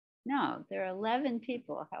 No, there are 11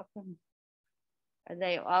 people. How come? Are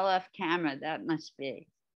they all off camera? That must be.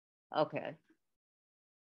 Okay.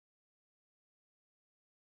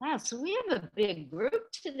 Wow, so we have a big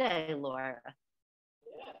group today, Laura.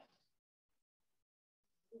 Yeah.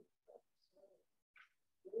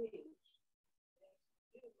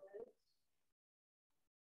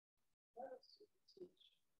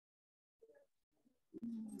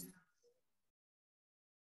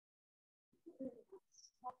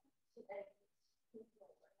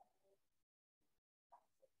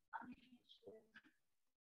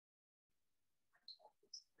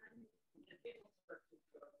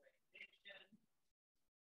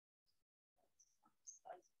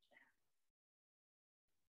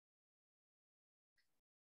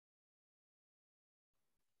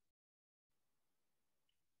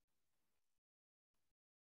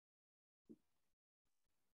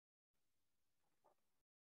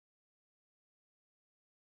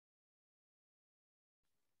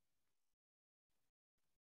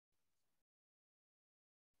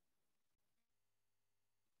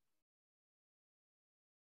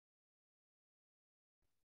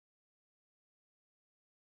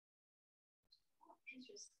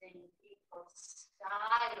 Interesting people's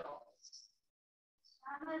styles.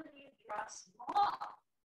 Some of you dress small.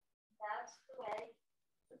 That's the way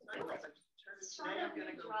to do it. Some of you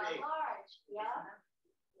draw large. Yeah.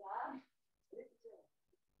 Yeah.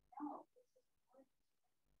 No.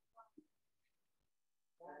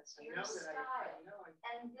 That's your style.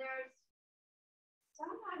 And there's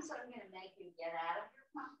sometimes I'm going to make you get out of your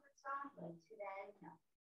comfort zone, but today, no.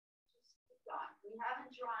 Just keep going. We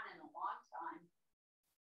haven't drawn in a long time.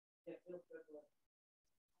 I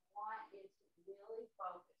want you to really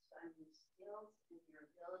focus on your skills and your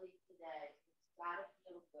ability today. It's got to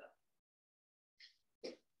feel good.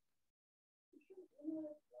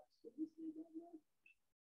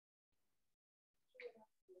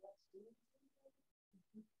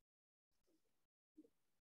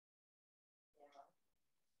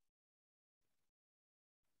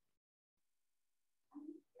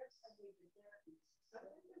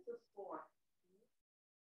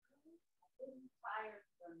 Tired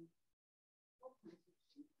from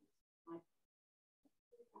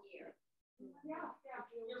year. Yeah,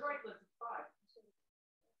 you're right, Liz, it's 5.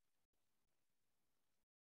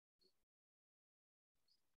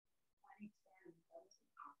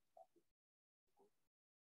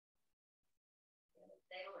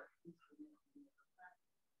 They were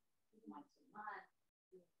once a month.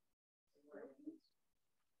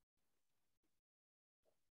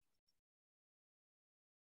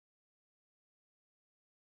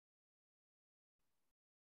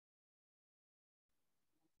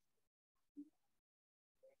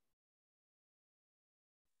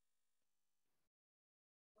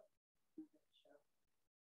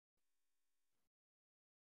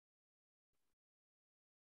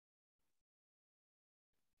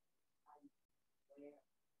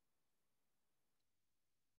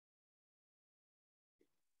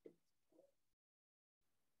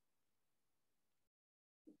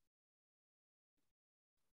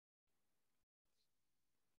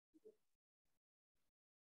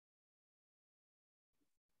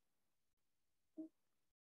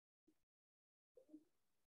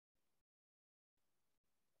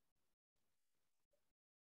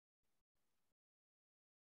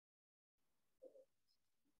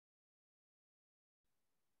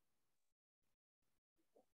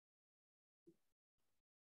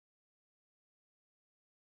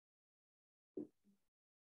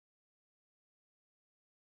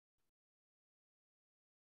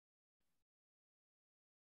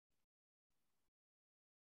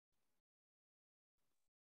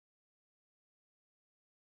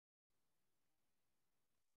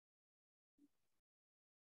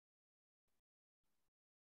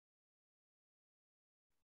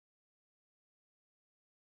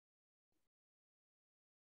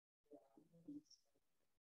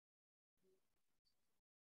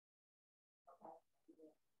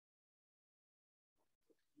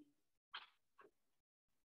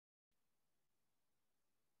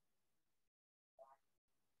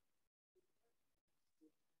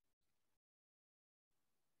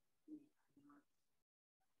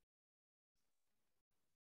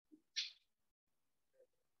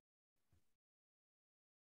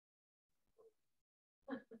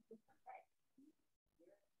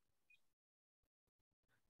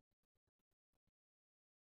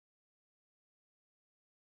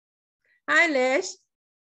 Hi, Liz.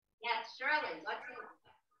 Yes, Shirley, what's it?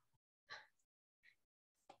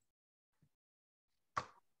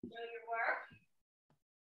 Show your work.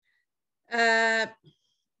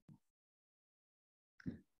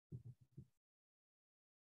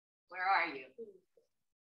 Where are you?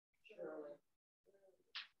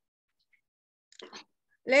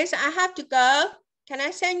 Liz, I have to go. Can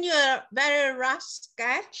I send you a very rough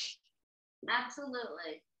sketch?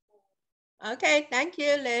 Absolutely. Okay, thank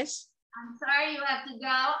you, Liz. I'm sorry you have to go.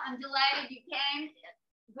 I'm delighted you came.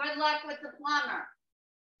 Good luck with the plumber.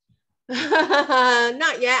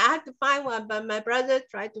 Not yet. I have to find one, but my brother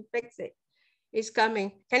tried to fix it. He's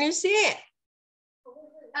coming. Can you see it?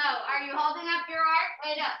 Oh, are you holding up your art?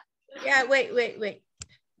 Wait up. Yeah, wait.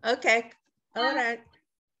 Okay, all right.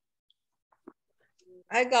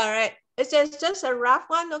 I got it. It's just a rough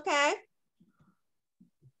one, okay?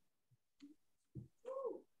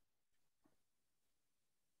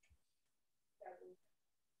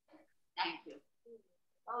 Thank you.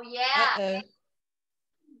 Oh, yeah. Uh-oh.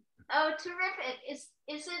 Oh, terrific. Is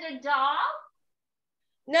it a doll?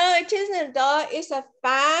 No, it isn't a doll. It's a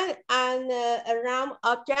fan and a round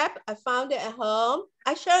object. I found it at home.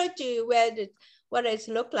 I showed you what it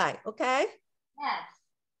look like, okay? Yes.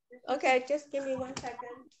 Okay, just give me 1 second.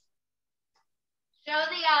 Show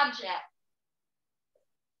the object.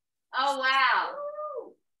 Oh, wow.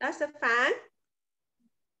 That's a fan.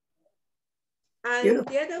 And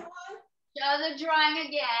Beautiful. the other one, Show the drawing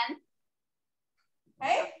again.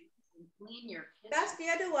 hey, Clean your kitchen. that's the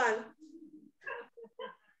other one.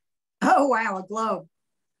 Oh, wow, a globe.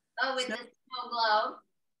 Oh, with the snow globe.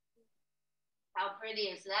 How pretty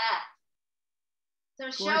is that? So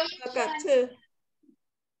show Gorgeous. I your got two.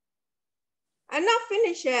 I'm not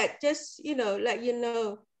finished yet. Just, let you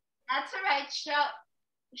know. That's all right.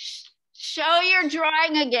 Show your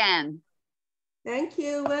drawing again. Thank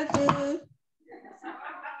you, will do.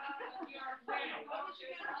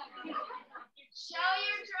 Show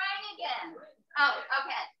your drawing again. Oh,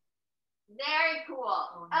 okay. Very cool.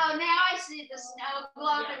 Oh, now I see the snow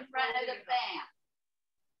globe in front of the fan.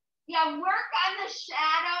 Yeah, work on the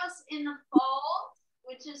shadows in the folds,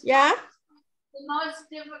 which is Yeah. the most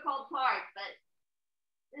difficult part, but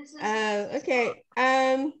this is Okay.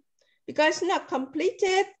 Because it's not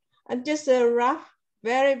completed, and just a rough,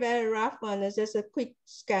 very, very rough one. It's just a quick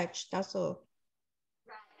sketch. That's all.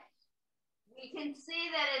 right. We can see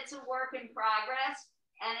that it's a work in progress,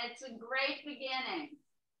 and it's a great beginning.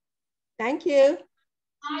 Thank you.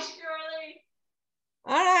 Hi, Shirley.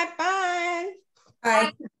 All right. Bye.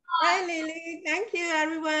 Bye. Bye, Lily. Thank you,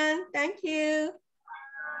 everyone. Thank you.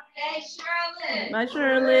 Hey, Shirley. Bye,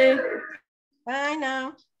 Shirley. Bye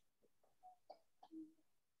now.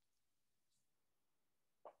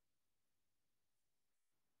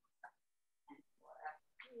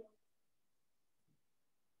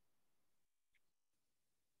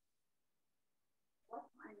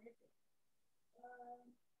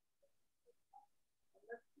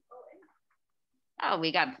 Oh,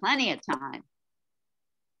 we got plenty of time.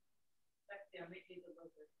 I might need the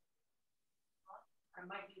lizard. I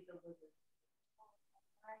might need the lizard.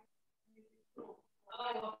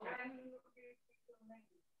 Oh, okay.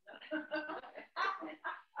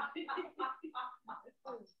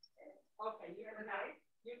 Okay,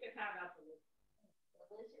 you can have that the lizard. The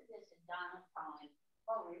lizard is a Donna Cohen.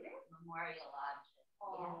 Oh, really? Memorial object.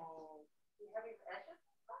 Oh. Yeah. Have you read it?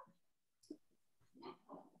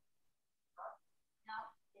 No,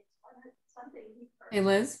 it's something he Hey,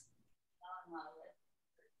 Liz. fell in love with.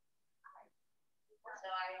 So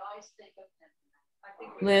I always think of him. I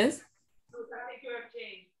think Liz. I think you have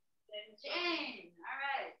Jane. Jane, all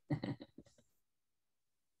right.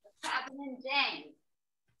 What's happening, Jane?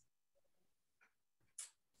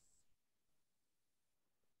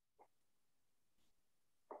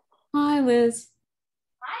 Hi, Liz.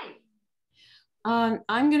 Hi.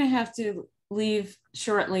 I'm going to have to leave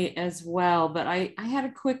shortly as well, but I had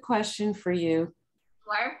a quick question for you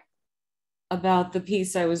Where? about the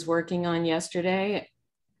piece I was working on yesterday.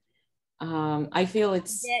 I feel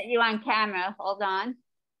it's Get you on camera. Hold on.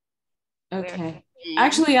 okay.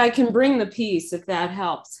 Actually, I can bring the piece if that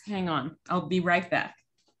helps. Hang on. I'll be right back.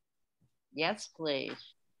 Yes, please.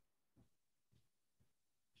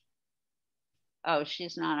 Oh,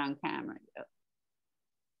 she's not on camera yet.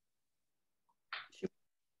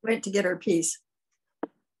 Wait to get her piece.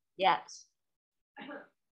 Yes.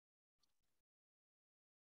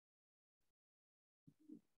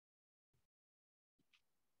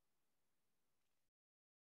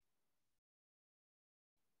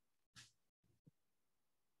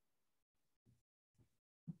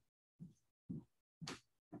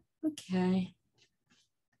 Okay.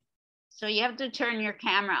 So you have to turn your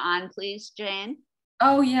camera on, please, Jane.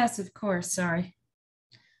 Oh, yes, of course. Sorry.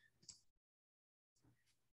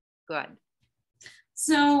 Good.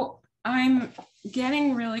 So I'm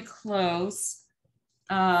getting really close.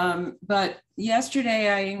 But yesterday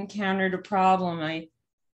I encountered a problem.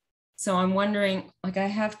 So I'm wondering, like, I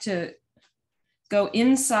have to go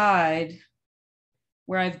inside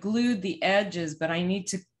where I've glued the edges, but I need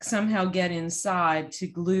to somehow get inside to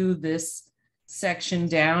glue this section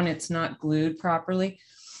down. It's not glued properly.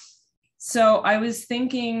 So I was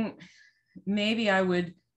thinking maybe I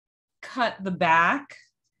would cut the back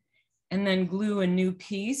and then glue a new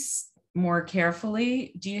piece more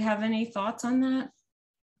carefully. Do you have any thoughts on that?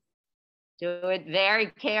 Do it very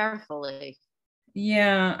carefully.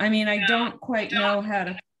 Yeah, I mean, I don't quite know how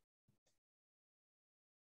to,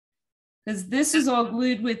 because this is all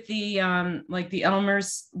glued with the like the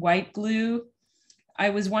Elmer's white glue. I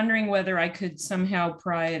was wondering whether I could somehow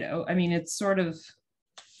pry it. I mean, it's sort of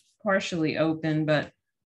partially open, but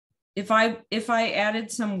if I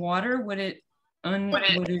added some water, would it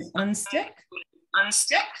unstick?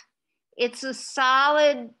 It's a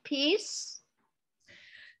solid piece.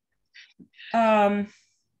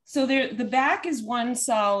 So the back is one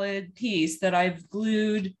solid piece that I've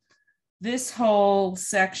glued this whole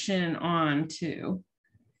section onto.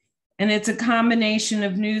 And it's a combination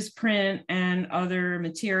of newsprint and other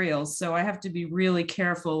materials. So I have to be really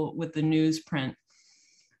careful with the newsprint.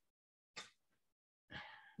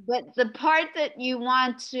 But the part that you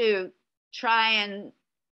want to try and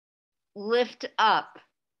lift up,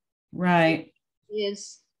 right,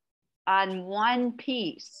 is on one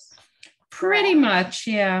piece. Pretty much,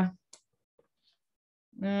 yeah.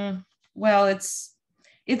 Well, it's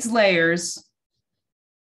layers.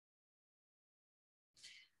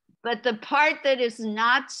 But the part that is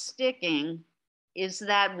not sticking is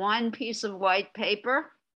that one piece of white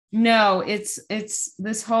paper. No, it's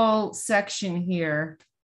this whole section here.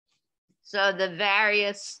 So the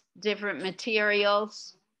various different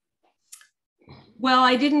materials. Well,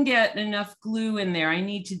 I didn't get enough glue in there. I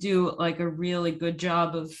need to do like a really good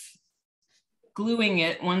job of gluing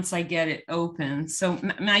it once I get it open. So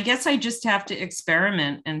I guess I just have to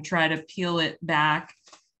experiment and try to peel it back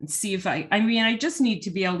and see if I mean, I just need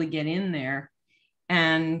to be able to get in there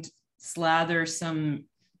and slather some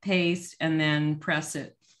paste and then press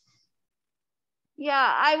it.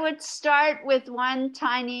 Yeah, I would start with one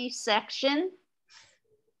tiny section.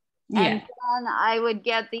 Yeah. And then I would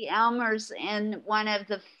get the Elmer's in one of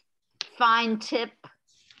the fine tip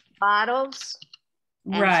bottles.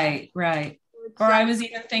 Right. Or I was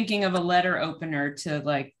even thinking of a letter opener to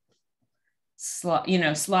like,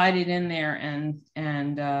 slide it in there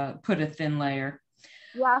and put a thin layer.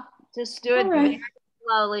 Yeah, just do it very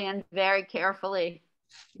slowly and very carefully.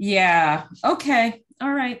 Yeah. Okay.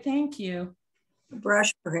 All right. Thank you. A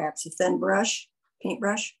brush, perhaps a thin brush,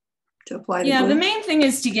 paintbrush to apply the Yeah, glue. the main thing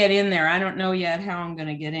is to get in there. I don't know yet how I'm going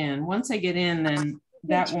to get in. Once I get in, then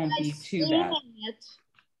that won't be too bad.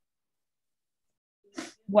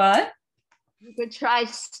 What? You could try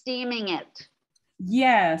steaming it.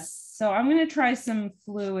 Yes. So I'm going to try some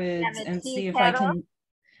fluids and see if I can.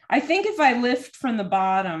 I think if I lift from the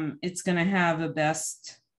bottom, it's going to have the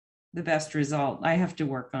best result. I have to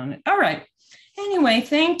work on it. All right. Anyway,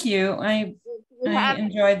 thank you. I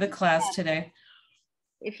enjoyed the class today.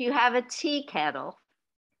 If you have a tea kettle,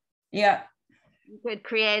 yeah, you could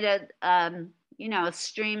create a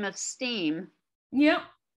stream of steam. Yeah.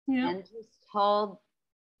 And just hold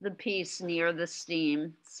the piece near the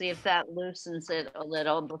steam. See if that loosens it a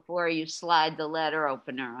little before you slide the letter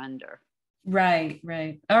opener under. Right.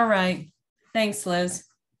 All right. Thanks, Liz.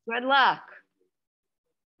 Good luck.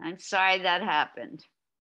 I'm sorry that happened.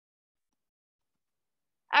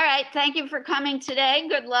 All right, thank you for coming today.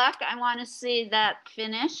 Good luck. I want to see that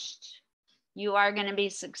finished. You are going to be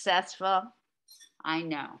successful. I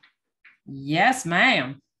know. Yes,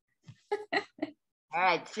 ma'am. All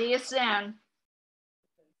right, see you soon.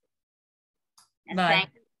 And bye.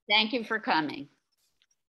 Thank you for coming.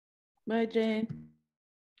 Bye, Jane.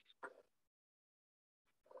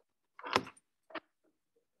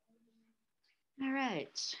 All right.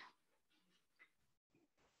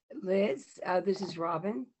 Liz, this is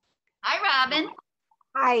Robin. Hi, Robin.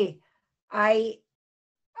 Hi.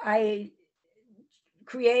 I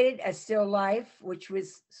created a still life, which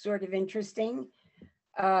was sort of interesting.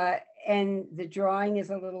 And the drawing is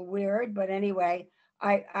a little weird, but anyway,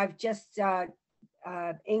 I've just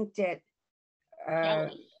inked it.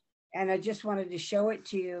 And I just wanted to show it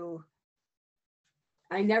to you.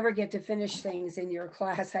 I never get to finish things in your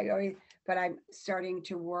class. But I'm starting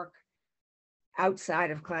to work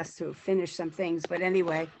outside of class to finish some things. But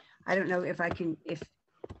anyway, I don't know if I can, if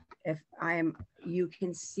you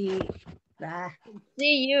can see that.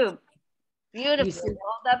 See you. Beautiful. You see-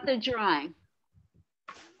 Hold up the drawing.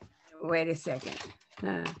 Wait a second.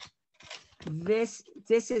 This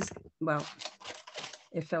is, well,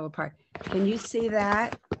 it fell apart. Can you see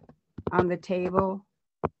that on the table?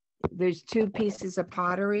 There's two pieces of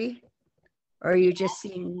pottery, or are you just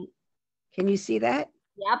seeing, can you see that?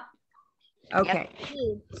 Yep. Okay.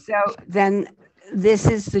 Yep. So then this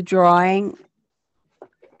is the drawing.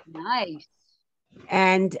 Nice.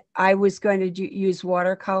 And I was going to use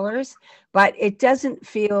watercolors, but it doesn't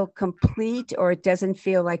feel complete, or it doesn't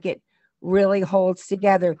feel like it really holds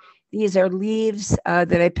together. These are leaves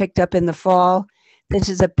that I picked up in the fall. This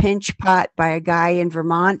is a pinch pot by a guy in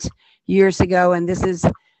Vermont years ago. And this is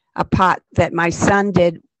a pot that my son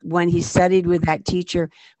did when he studied with that teacher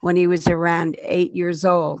when he was around 8 years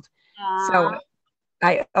old. So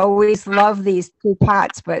I always love these two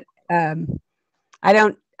pots, but I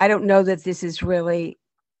don't know that this is really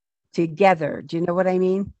together. Do you know what I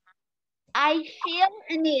mean? I feel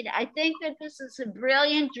Anita, I think that this is a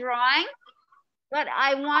brilliant drawing, but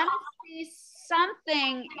I want to see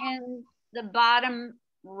something in the bottom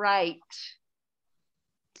right.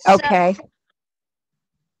 Okay. So,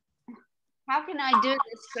 how can I do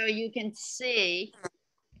this so you can see?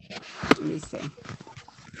 Let me see.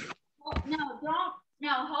 Oh, no,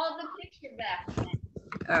 hold the picture back.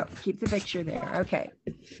 Oh, keep the picture there. Okay.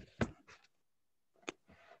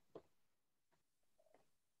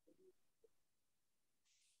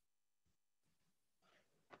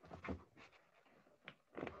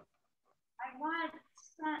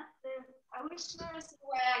 I wish there was a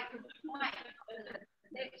way I could point to the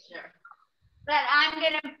picture, but I'm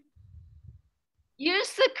going to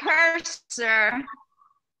use the cursor.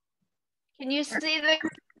 Can you see the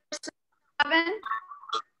cursor, Robin?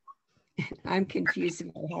 I'm confused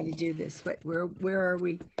about how to do this. But where are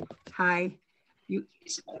we? Hi. You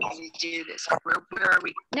how to do this? Where are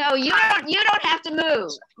we? No, you don't have to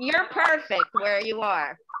move. You're perfect where you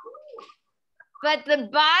are. But the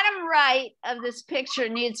bottom right of this picture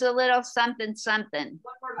needs a little something, something.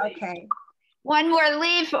 Okay. One more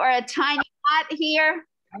leaf or a tiny pot here.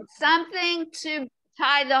 Something to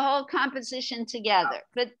tie the whole composition together.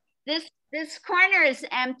 But this corner is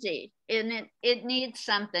empty and it needs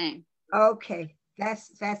something. Okay.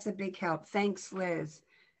 That's a big help. Thanks, Liz.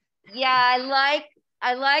 Yeah,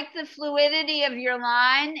 I like the fluidity of your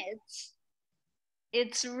line.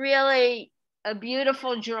 It's really a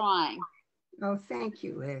beautiful drawing. Oh, thank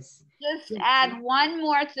you, Liz. Just add one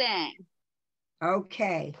more thing.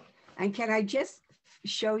 Okay. And can I just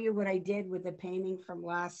show you what I did with the painting from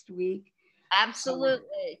last week?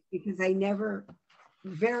 Absolutely. Because I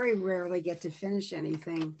very rarely get to finish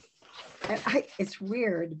anything. And it's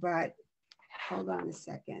weird, but hold on a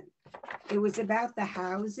second. It was about the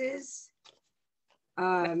houses.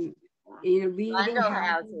 Leaving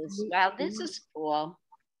houses. Wow, this is cool.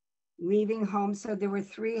 Leaving home. So there were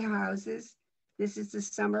 3 houses. This is the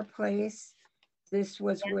summer place. This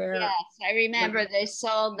was where. Yes, I remember they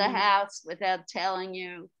sold the house without telling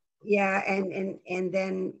you. Yeah, and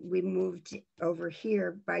then we moved over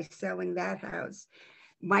here by selling that house.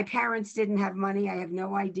 My parents didn't have money. I have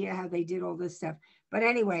no idea how they did all this stuff. But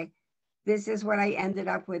anyway, this is what I ended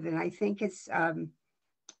up with. And I think it's,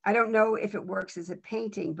 I don't know if it works as a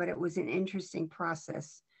painting, but it was an interesting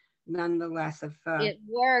process nonetheless. It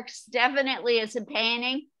works definitely as a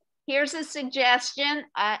painting. Here's a suggestion.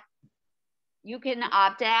 You can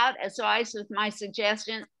opt out as always with my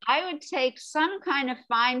suggestion. I would take some kind of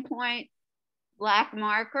fine point black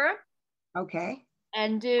marker. Okay.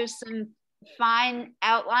 And do some fine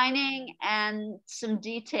outlining and some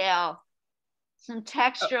detail, some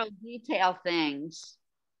textural detail things.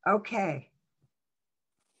 Okay.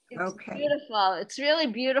 It's beautiful. It's really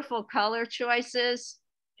beautiful color choices.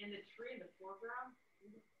 And the tree in the foreground.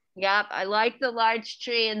 Yep, I like the large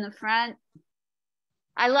tree in the front.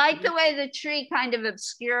 I like the way the tree kind of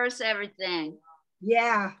obscures everything.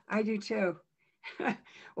 Yeah, I do too.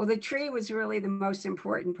 Well, the tree was really the most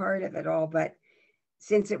important part of it all, but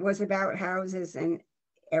since it was about houses and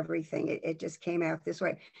everything, it just came out this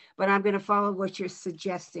way. But I'm going to follow what you're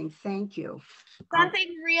suggesting. Thank you.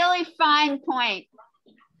 Something really fine point.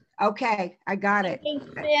 Okay, I got it.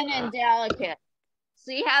 Something thin and delicate.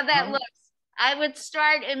 See how that looks? I would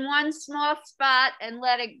start in one small spot and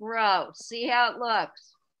let it grow. See how it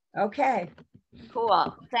looks? Okay.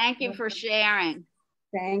 Cool. Thank you for sharing.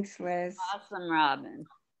 Thanks, Liz. Awesome, Robin.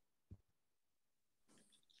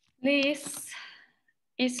 Liz,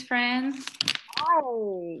 it's Fran.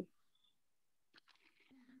 Hi.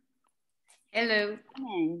 Hello.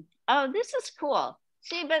 Oh, this is cool.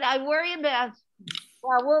 See, but I worry about,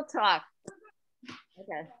 well, we'll talk.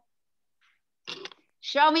 Okay.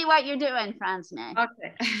 Show me what you're doing, Franz.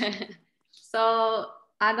 Okay. So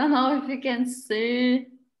I don't know if you can see.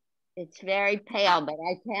 It's very pale, but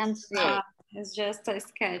I can see. It's just a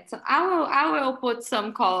sketch. So I will put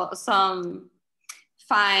some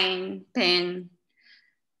fine pen.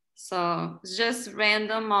 So it's just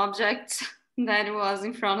random objects that was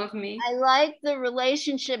in front of me. I like the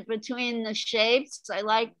relationship between the shapes. I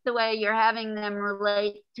like the way you're having them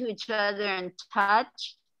relate to each other and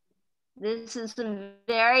touch. This is a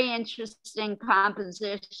very interesting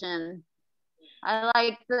composition. I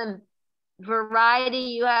like the variety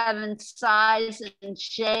you have in size and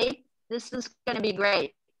shape. This is going to be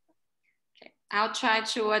great. Okay. I'll try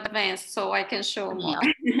to advance so I can show more.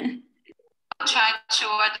 I'll try to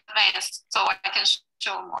advance so I can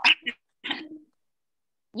show more.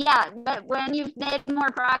 Yeah, but when you've made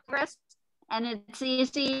more progress and it's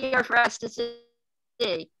easier for us to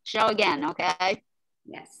see, show again, okay?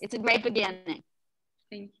 Yes. It's a great beginning.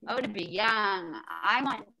 Thank you. Oh, to be young. I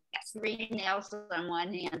want green nails on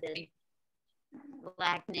one hand and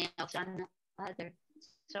black nails on the other.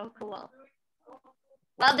 So cool.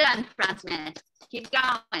 Well done, Franz. Keep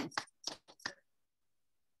going.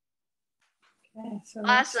 Okay, so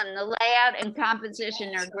Awesome. The layout and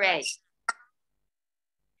composition are great.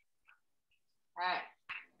 All right.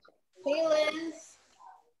 Hey, Liz.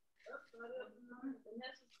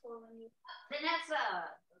 Vanessa.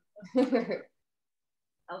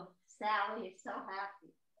 Oh, Sally is so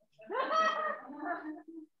happy.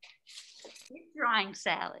 Keep drawing,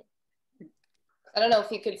 Sally. I don't know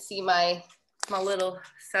if you could see my little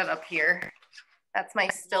setup here. That's my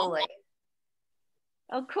still life.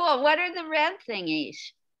 Oh, cool. What are the red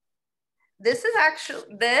thingies? This is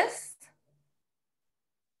actually this.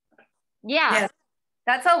 Yeah. Yes,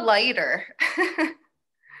 that's a lighter.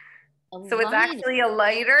 So it's actually a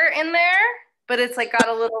lighter in there, but it's like got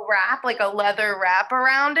a little wrap, like a leather wrap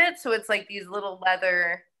around it. So it's like these little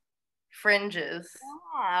leather fringes.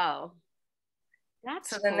 Wow. That's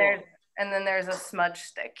so cool. then there's a smudge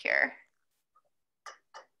stick here.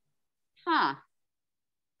 Huh.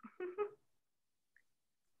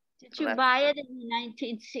 Did you buy it in the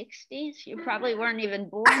 1960s? You probably weren't even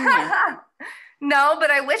born yet. No,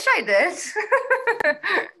 but I wish I did.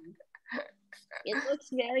 It looks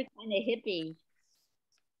very kind of hippie.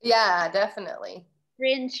 Yeah, definitely.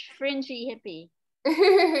 Fringy hippie.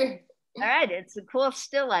 All right, it's a cool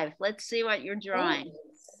still life. Let's see what you're drawing.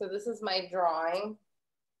 So this is my drawing.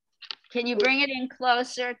 Can you bring it in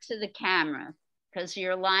closer to the camera? Because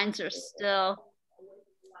your lines are still...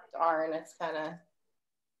 Darn, it's kind of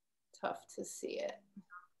tough to see it.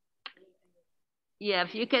 Yeah,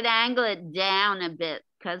 if you could angle it down a bit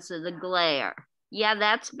because of the glare. Yeah,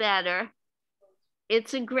 that's better.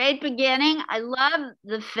 It's a great beginning. I love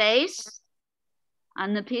the face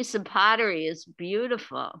on the piece of pottery. It's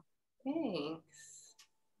beautiful. Thanks.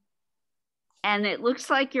 And it looks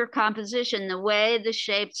like your composition, the way the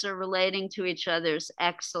shapes are relating to each other is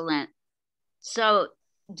excellent. So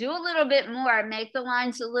do a little bit more, make the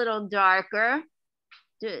lines a little darker.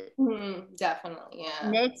 Definitely, yeah.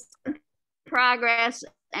 Make progress,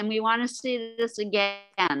 and we want to see this again,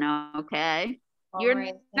 okay?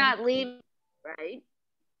 You're not leaving, right?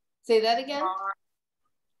 Say that again.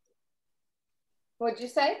 What'd you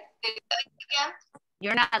say? Say that again.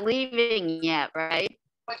 You're not leaving yet, right?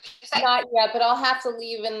 What'd you say? Not yet, but I'll have to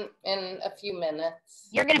leave in a few minutes.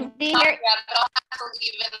 You're gonna be Not here. yet, but I'll have to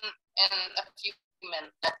leave in a few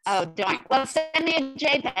minutes. Oh, darn. Well, send me a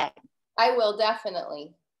JPEG. I will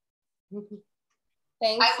definitely.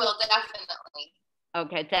 Thanks. I will definitely.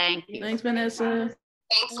 Okay, thank you. Thanks, Vanessa.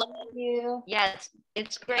 Thanks. Thank you. Yes,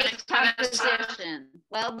 it's great composition.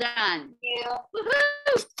 Well done. Thank you.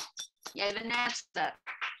 Woohoo! Yeah, Vanessa.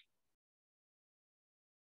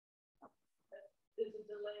 There's a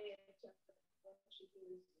delay in what she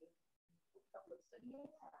does.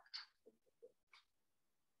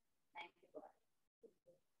 Thank you.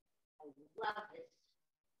 I love this.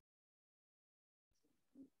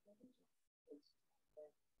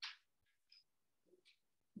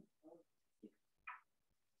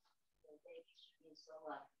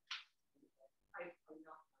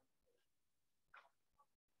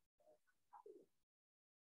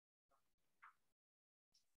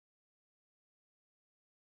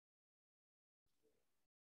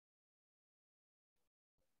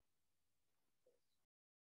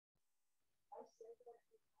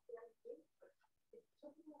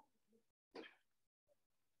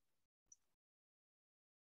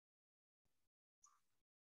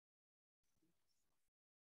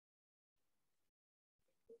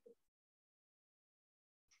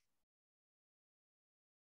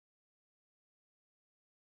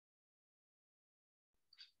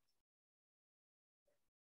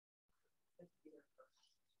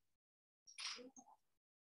 Good.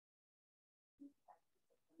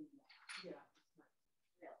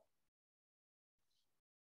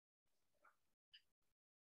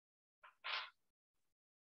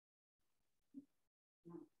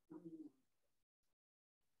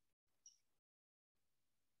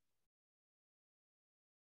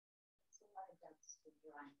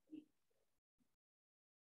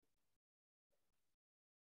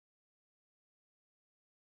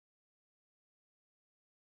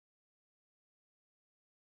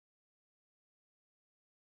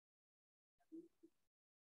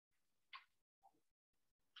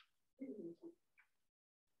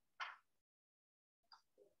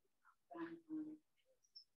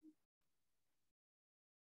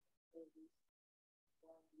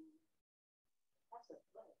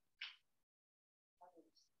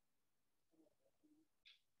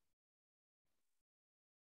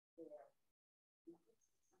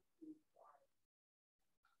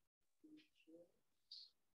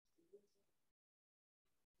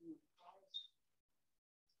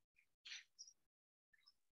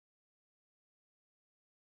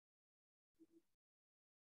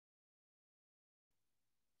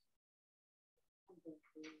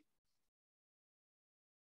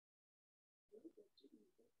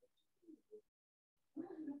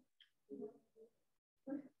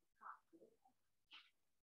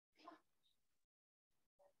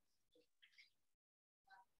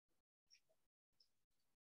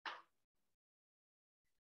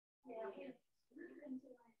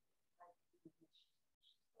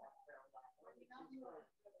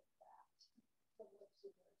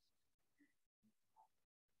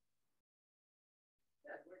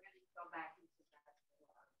 We're going to go back into that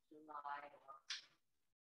July.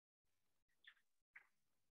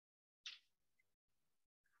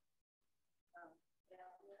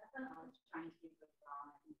 I'm trying to keep it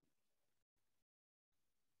on.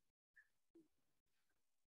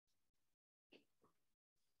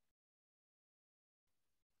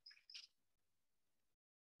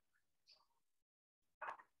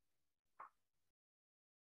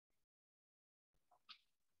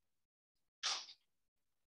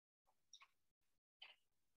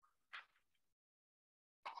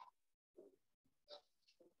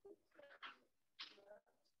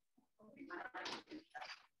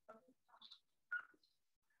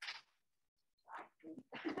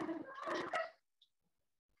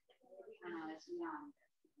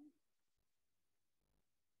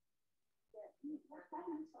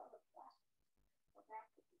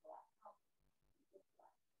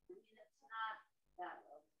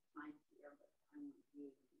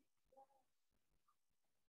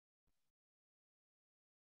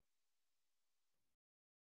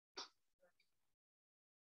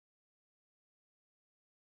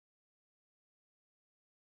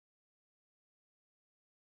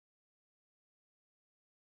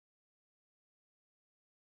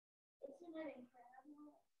 Isn't it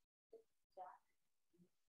incredible?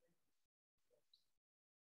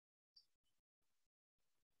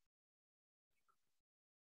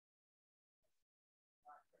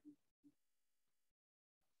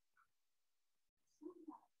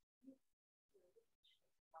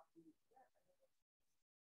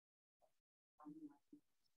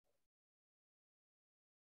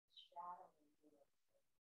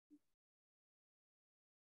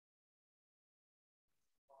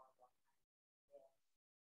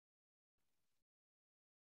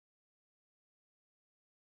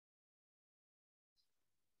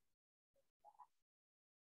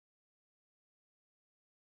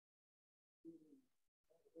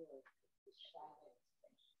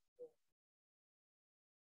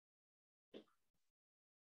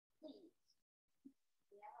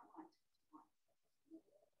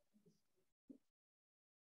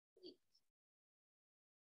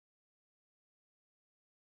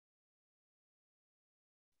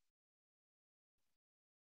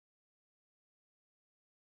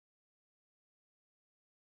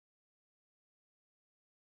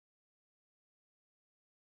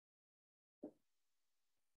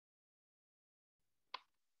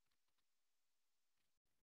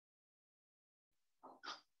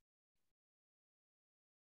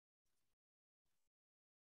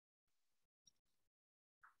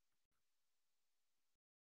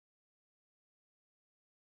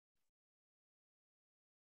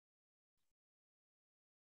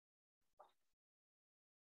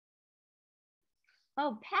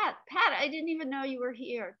 Oh, Pat, I didn't even know you were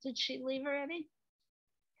here. Did she leave already?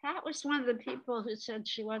 Pat was one of the people who said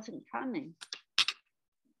she wasn't coming.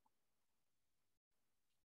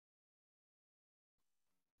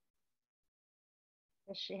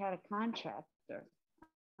 She had a contractor.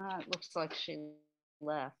 It looks like she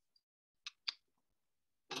left.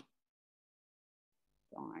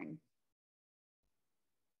 Darn.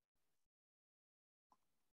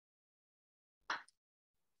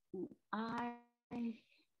 I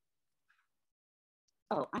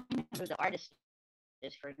know who the artist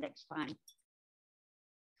is for next time.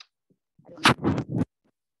 I don't know.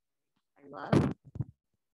 I love.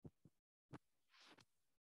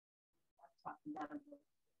 Talking about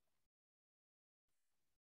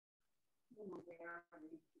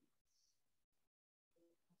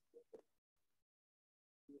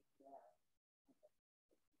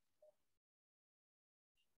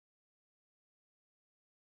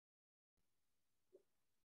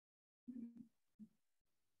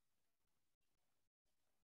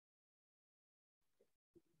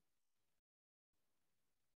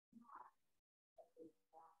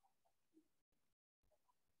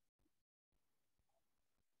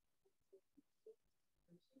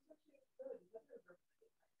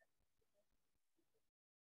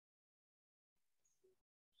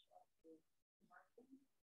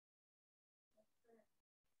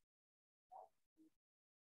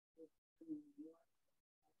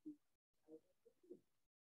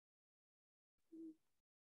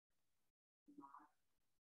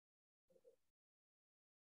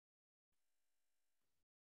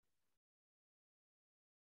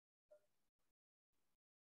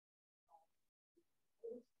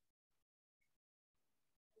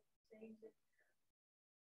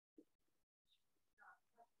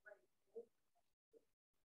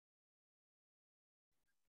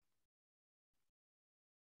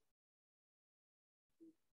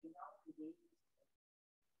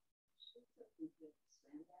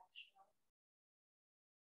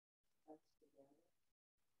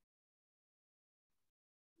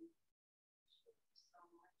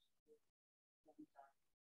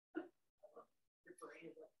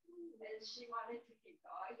and she wanted to keep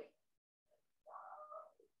going.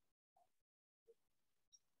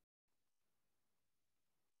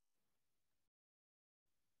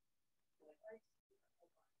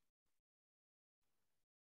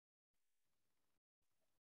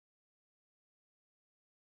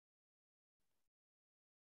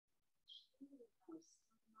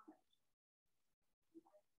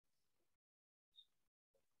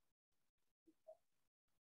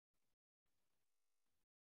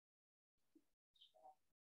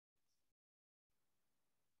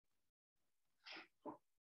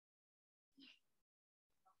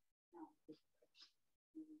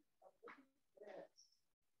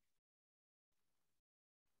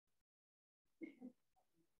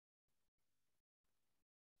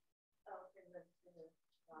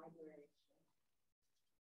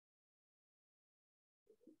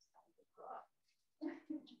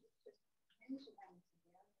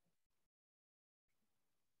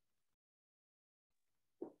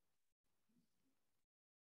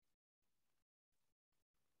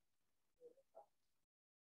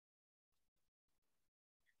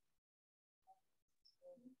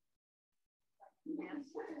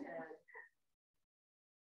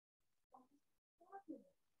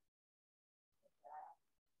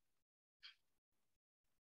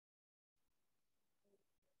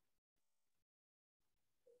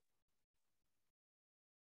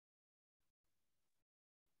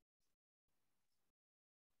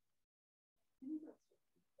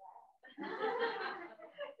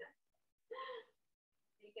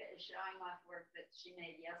 Mika is showing off work that she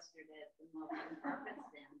made yesterday at the multi-purpose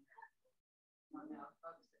stand. I don't know,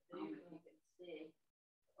 folks, at home, if you can see.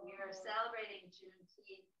 We are celebrating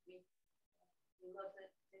Juneteenth. We looked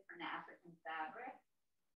at different African fabric.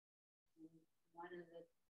 And one of the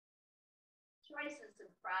choices of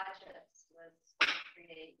projects was to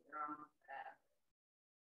create your own fabric.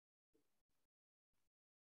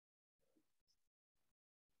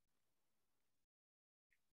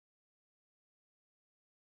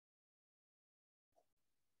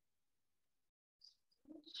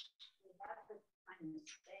 We have the kind of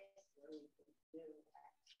space where we can do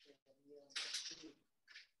actually the real food.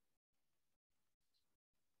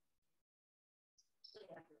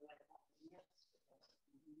 After what happened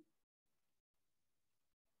yesterday.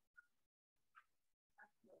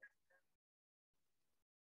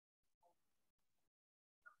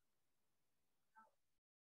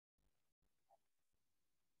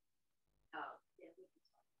 Oh, yeah, we can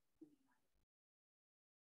talk.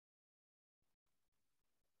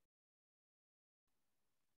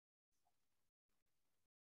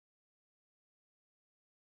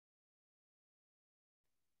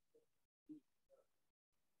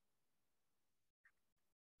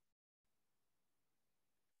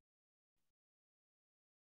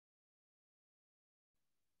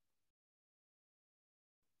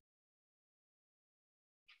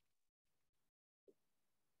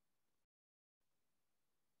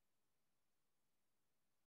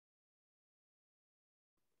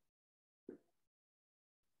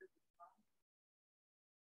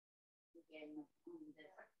 This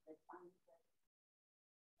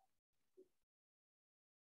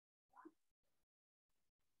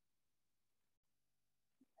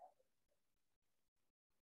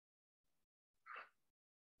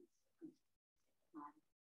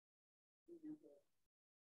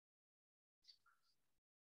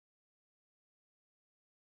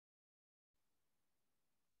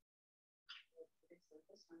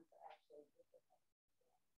one's actually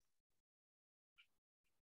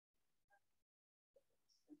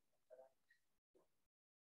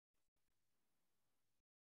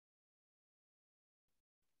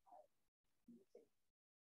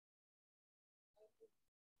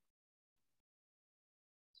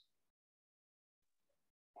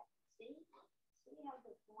see how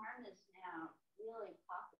the form is now really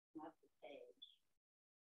popping up the page.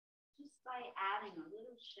 Just by adding a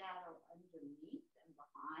little shadow underneath and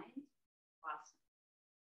behind. Awesome.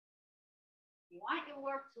 You want your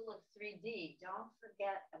work to look 3D. Don't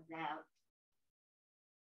forget about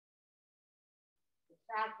the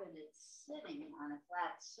fact that it's sitting on a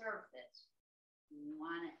flat surface. You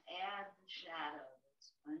want to add the shadow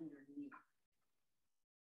that's underneath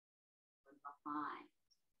or behind.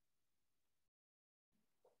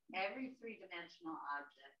 Every three-dimensional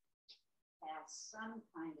object has some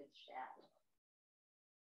kind of shadow.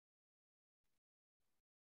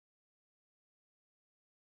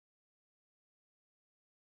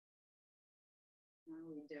 How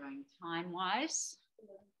are we doing time-wise?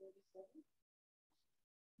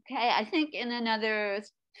 Okay, I think in another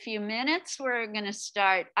few minutes, we're going to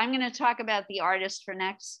start. I'm going to talk about the artist for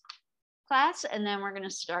next class, and then we're going to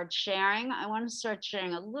start sharing. I want to start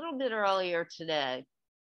sharing a little bit earlier today.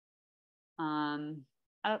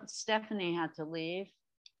 Oh, Stephanie had to leave.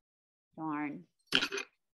 Darn.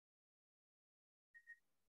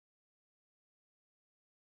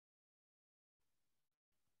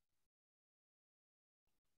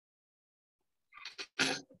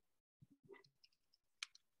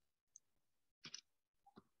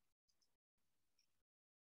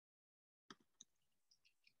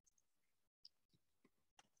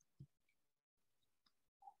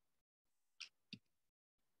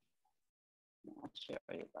 She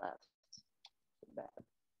already left. Too bad.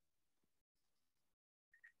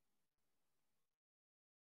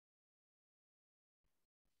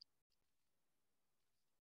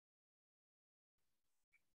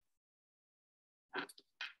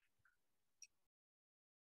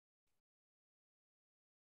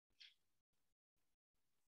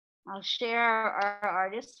 I'll share our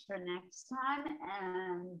artists for next time, and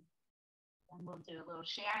then we'll do a little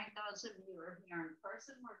sharing. Those of you who are here in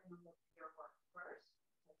person, we're going to look at your work first,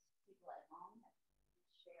 because people at home have been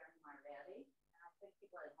sharing already. And I think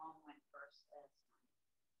people at home went first last time.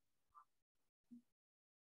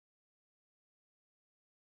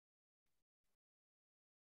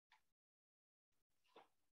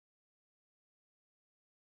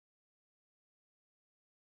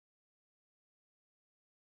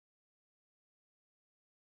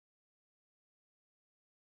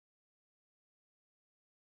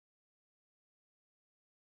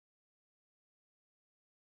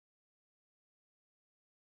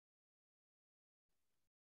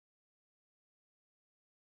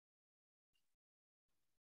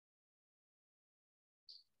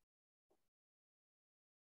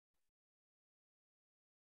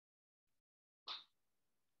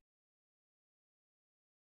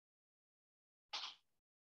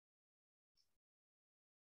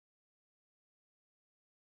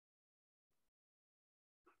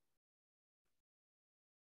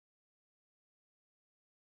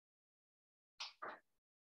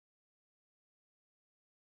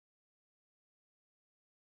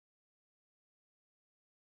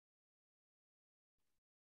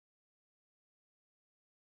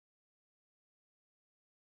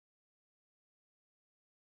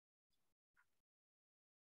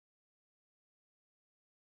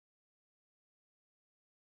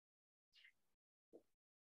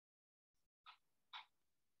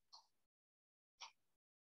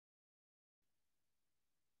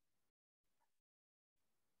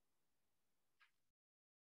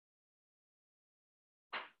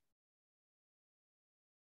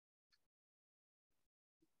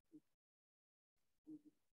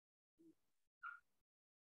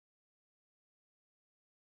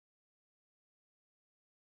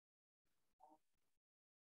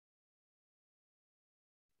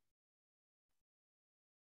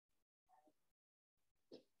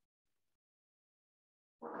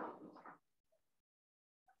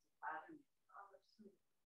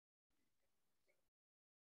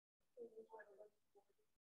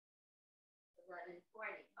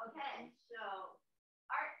 Okay, so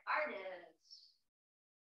artists.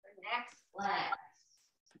 next class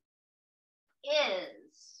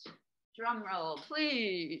is, drum roll,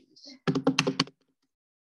 please,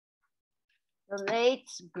 the late,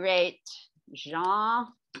 great Jean-Michel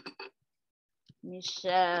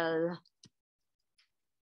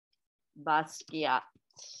Basquiat.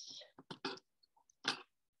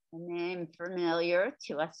 A name familiar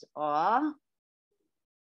to us all.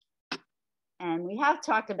 And we have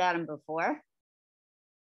talked about him before.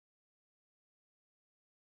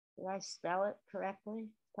 Did I spell it correctly?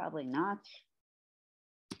 Probably not.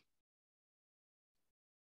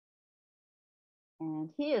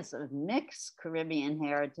 And he is of mixed Caribbean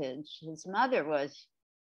heritage. His mother was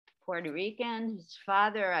Puerto Rican. His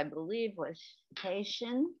father, I believe, was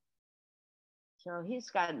Haitian. So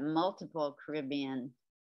he's got multiple Caribbean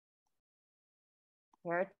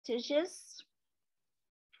heritages.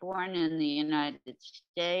 Born in the United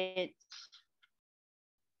States.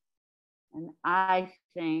 And I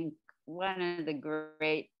think one of the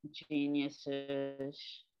great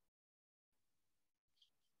geniuses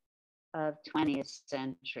of 20th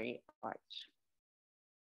century art.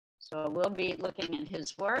 So we'll be looking at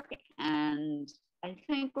his work, and I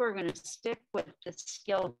think we're going to stick with the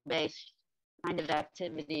skill-based kind of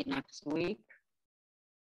activity next week.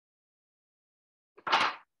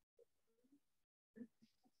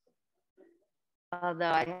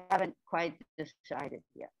 Although I haven't quite decided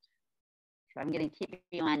yet. So I'm going to keep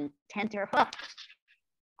you on tenterhooks.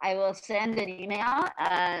 I will send an email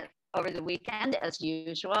over the weekend as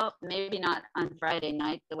usual, maybe not on Friday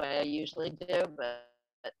night the way I usually do, but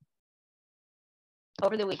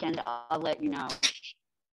over the weekend, I'll let you know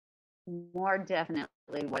more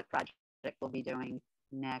definitely what project we'll be doing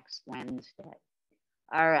next Wednesday.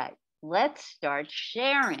 All right, let's start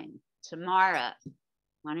sharing. Tamara,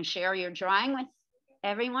 want to share your drawing with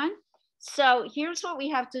everyone? So here's what we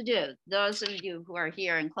have to do. Those of you who are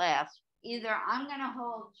here in class, either I'm going to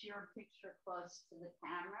hold your picture close to the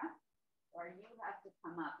camera, or you have to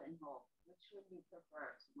come up and hold. Which would you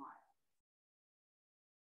prefer tomorrow?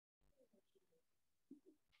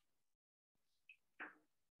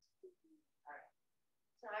 All right.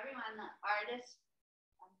 So everyone, the artist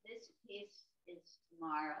on this piece is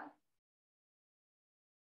Tamara.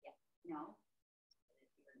 Yeah, no, put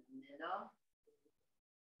it here in the middle.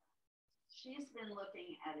 She's been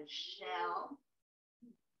looking at a shell,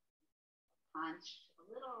 a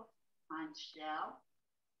little conch shell.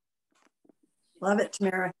 Love it,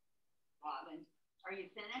 Tamara. Robin, are you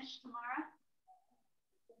finished, Tamara?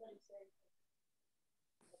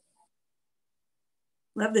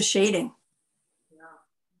 Love the shading. Yeah.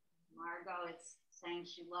 Margot is saying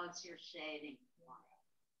she loves your shading.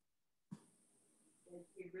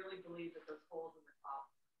 We really believe that there's holes in the top.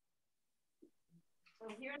 So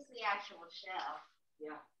here's the actual shell.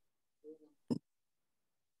 Yeah.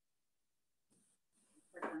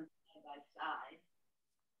 Put them side by side.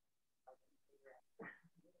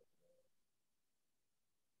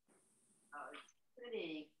 Oh, it's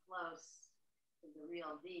pretty close to the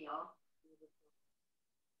real deal. You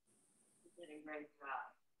did a great job.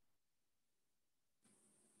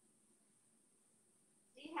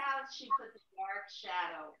 See how she put the dark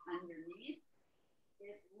shadow underneath?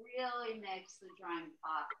 It really makes the drawing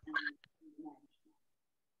pop and dimensional.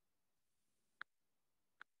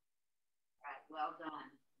 All right, well done.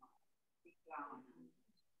 Keep going.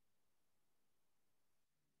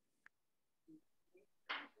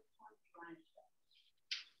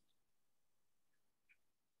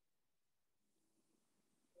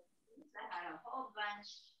 I had a whole bunch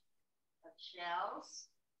of shells.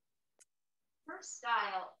 Her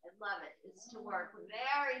style, I love it, is to work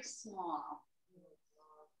very small.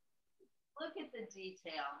 Look at the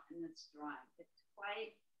detail in this drawing. It's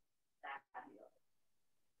quite fabulous.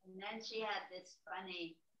 And then she had this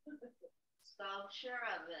funny sculpture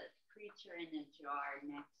of a creature in a jar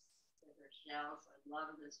next to her shells. I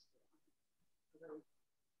love this drawing.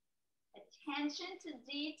 Attention to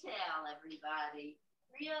detail, everybody,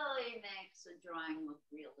 really makes a drawing look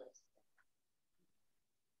realistic.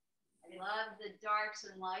 I love the darks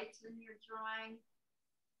and lights in your drawing,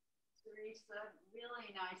 Teresa, really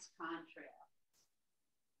nice contrast.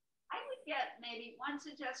 I would get maybe one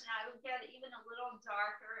suggestion, I would get even a little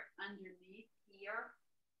darker underneath here.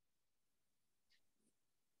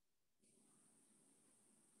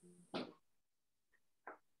 I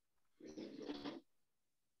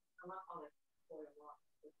love how it's for a lot.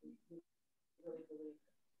 We really believe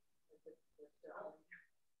it.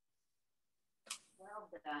 Well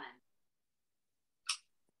done.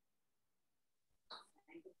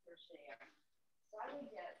 Thank you for sharing. So I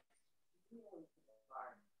would get really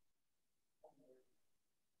dark.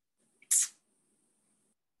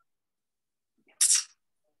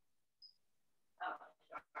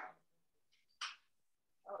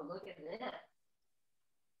 look at this.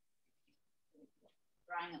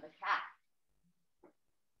 Drawing of a cat.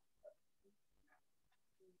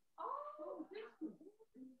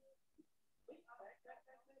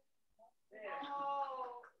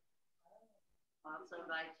 Oh, also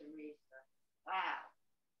by Teresa. Wow.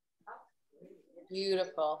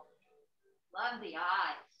 Beautiful. Love the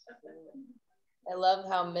eyes. I love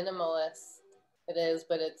how minimalist it is,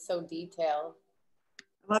 but it's so detailed.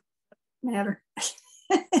 Matter.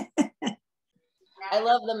 I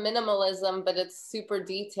love the minimalism, but it's super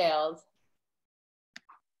detailed.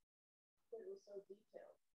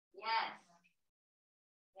 Yes.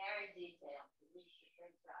 Very detailed.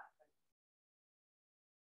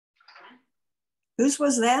 Whose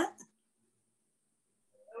was that?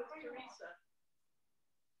 Oh, it's Teresa.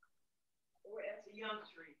 Oh, it's a young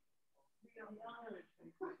tree.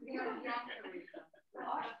 Young Teresa.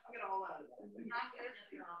 I'll get all out of it.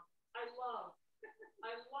 I love.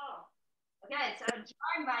 Okay, so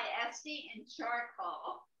drawing by Esty in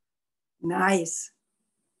charcoal Nice.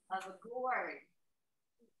 of a gourd.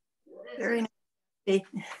 Very nice. Isn't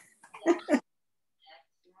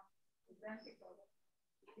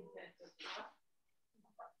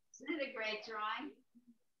it a great drawing?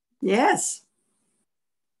 Yes.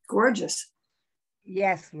 Gorgeous.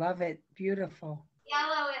 Yes, love it. Beautiful.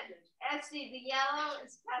 Yellow, Esty, the yellow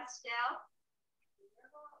is pastel.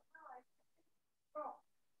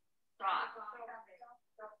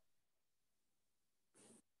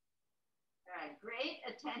 All right, great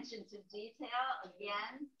attention to detail.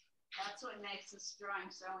 Again, that's what makes this drawing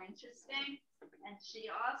so interesting. And she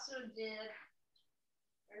also did,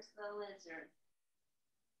 where's the lizard?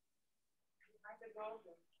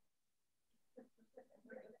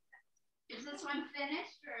 Is this one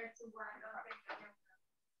finished or it's a work?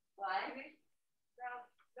 What?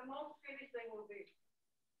 The most finished thing will be.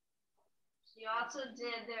 She also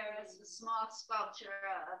did, there is a small sculpture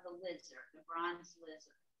of the lizard, the bronze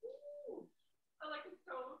lizard. Ooh, I like his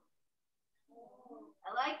toes.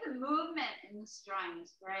 I like the movement in this drawing,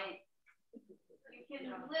 it's great. You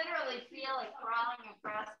can literally feel it crawling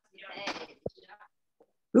across the page.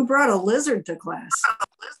 Who brought a lizard to class?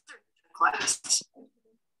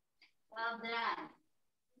 Well done.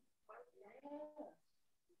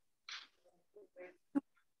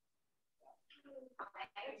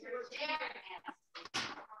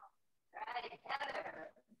 Right,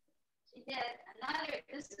 Heather. She did another,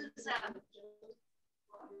 this is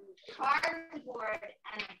cardboard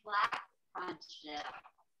and a black punch gel.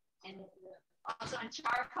 And also in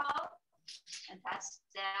charcoal and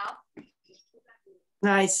pastel.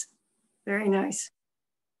 Nice. Very nice.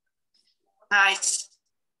 Nice.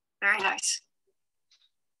 Very nice.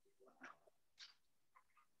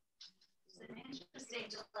 It's an interesting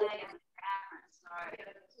delay on the camera, sorry.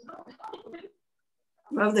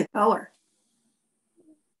 Love the color.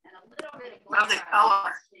 And a little bit of Love the glitter color.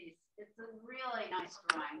 on this piece. It's a really nice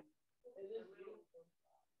drawing.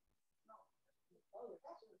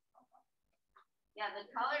 Yeah, the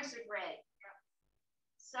colors are great.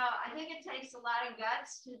 So I think it takes a lot of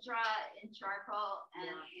guts to draw in charcoal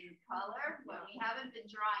and in color, but we haven't been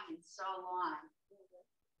drawing in so long.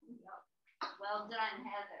 Well done,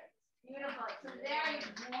 Heather. Beautiful. It's a very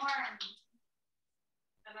warm.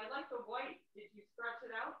 And I like the white. Did you stretch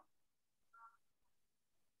it out?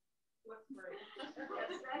 Looks great.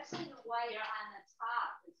 Especially the white on the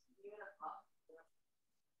top is beautiful.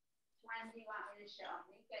 When do you want me to show?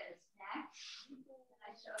 Mika is next. Can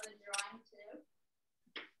I show the drawing too?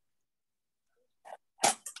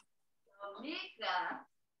 So Mika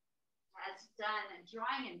has done a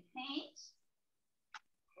drawing in paint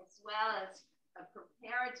as well as a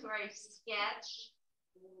preparatory sketch.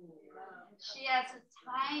 And she has a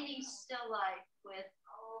tiny still life with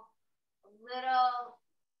a little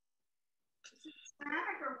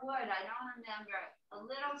ceramic or wood, I don't remember, a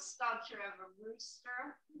little sculpture of a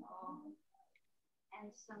rooster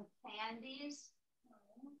and some candies.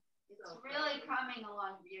 It's really coming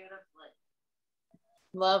along beautifully.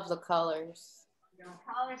 Love the colors. The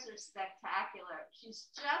colors are spectacular.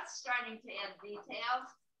 She's just starting to add details.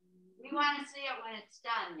 We want to see it when it's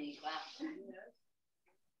done, Mika.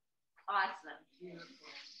 Awesome.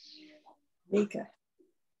 Mika.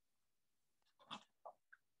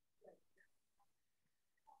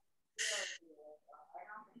 I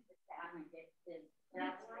don't think the camera did.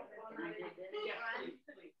 That's right. Can I do this one?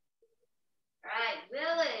 All right,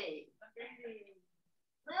 Lily.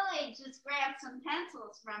 Lily just grabbed some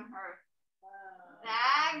pencils from her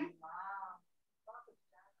bag.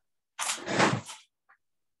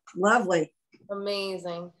 Lovely.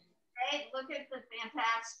 Amazing. Great. Look at the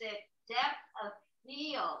fantastic depth of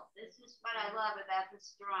feel. This is what I love about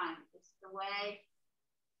this drawing. It's the way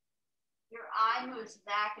your eye moves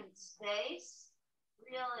back in space,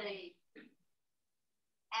 really,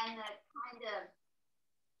 and that kind of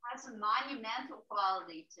has a monumental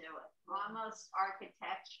quality to it, almost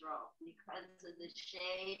architectural because of the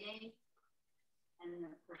shading and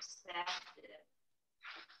the perspective.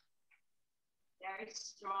 Very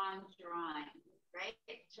strong drawing. Great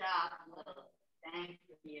job, Lily. Thank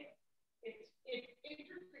you. It's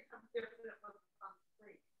interesting how different it looks on the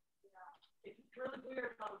screen. Yeah. It's really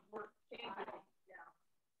weird how the work changes. Yeah.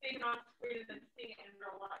 Seeing it on screen and then seeing it in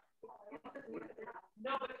real life.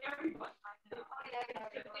 No, but everyone. It's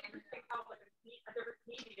just interesting how like a different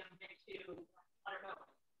medium makes you, I don't know.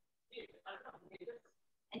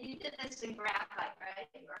 And you did this in graphite, right?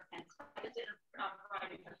 Or pencil? I did it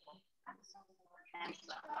writing pencil. Pencil.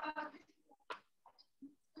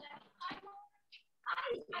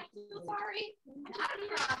 I'm so sorry.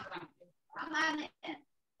 Come on in.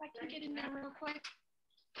 I can get in there real quick.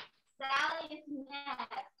 Sally is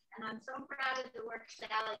next, and I'm so proud of the work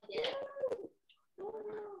Sally did.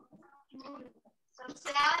 So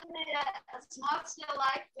Sally made a small still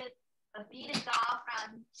life with a beaded doll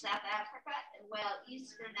from South Africa, well,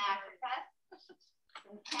 Eastern Africa,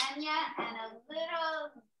 from Kenya, and a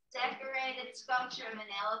little decorated sculpture of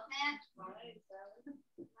an elephant.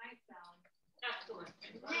 Excellent.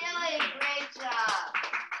 Really a great job.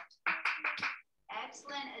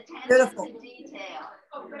 Excellent attention Beautiful. to detail.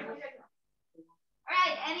 All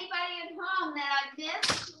right, anybody at home that I've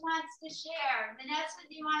missed who wants to share? Vanessa,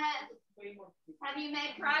 do you want to, have you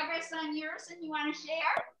made progress on yours and you want to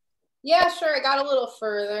share? Yeah, sure. I got a little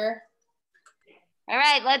further. All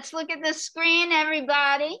right, let's look at the screen,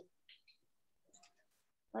 everybody.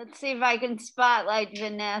 Let's see if I can spotlight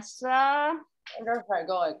Vanessa. I wonder if I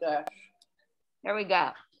go like that. There we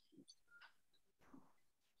go.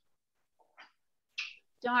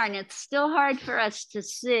 Darn, it's still hard for us to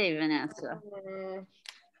see, Vanessa.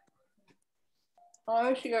 I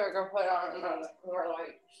wish you could put on another more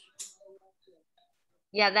light.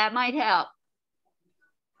 Yeah, that might help.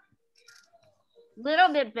 Little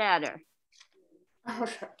bit better. Oh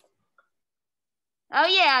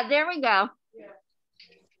yeah, there we go.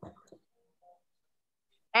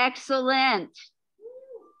 Excellent.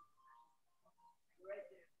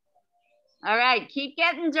 All right, keep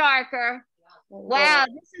getting darker. Wow,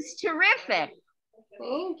 this is terrific.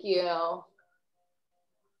 Thank you.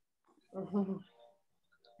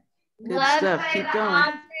 Good stuff. Keep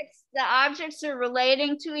going. The objects are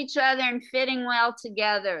relating to each other and fitting well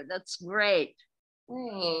together. That's great.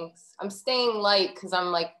 Thanks. I'm staying light because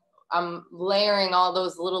I'm layering all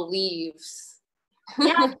those little leaves.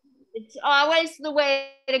 Yeah, it's always the way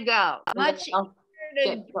to go. Much easier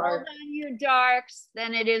to build on your darks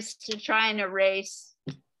than it is to try and erase.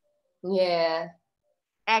 Yeah.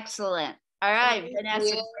 Excellent. All right,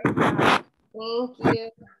 Vanessa. Thank you.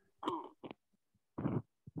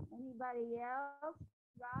 Anybody else?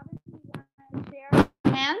 Robin, you want to share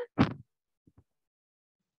again?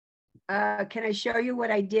 Can I show you what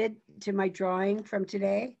I did to my drawing from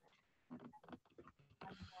today?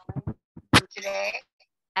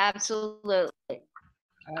 Absolutely.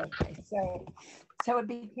 Okay, so it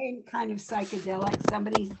became kind of psychedelic.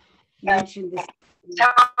 Somebody mentioned this. So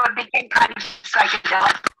it became kind of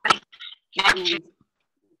psychedelic.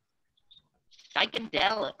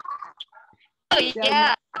 Psychedelic. Oh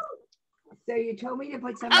yeah. So you told me to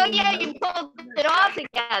put something. Oh yeah, you pulled it all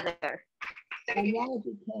together. And then it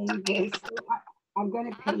became this. I'm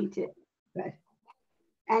going to paint it, but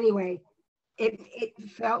anyway, it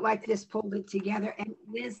felt like this pulled it together. And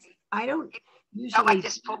Liz, I don't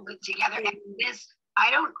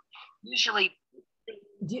usually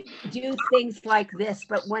do things like this,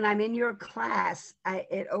 but when I'm in your class,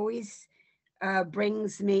 it always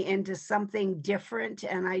brings me into something different,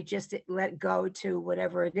 and I just let go to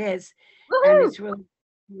whatever it is. Woo-hoo! And it's really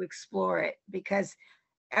to explore it, because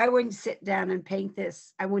I wouldn't sit down and paint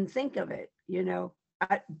this. I wouldn't think of it, you know,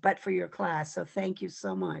 but for your class. So thank you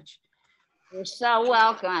so much. You're so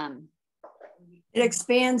welcome. It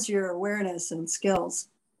expands your awareness and skills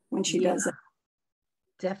when she does it.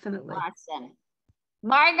 Definitely. Awesome.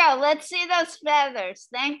 Margot, let's see those feathers.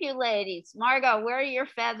 Thank you, ladies. Margot, where are your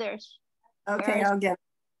feathers? Okay, I'll get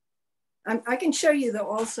it. I can show you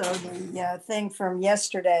also the thing from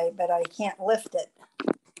yesterday, but I can't lift it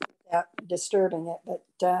without disturbing it. But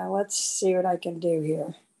let's see what I can do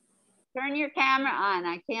here. Turn your camera on.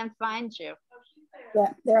 I can't find you.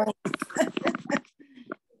 Yeah, there.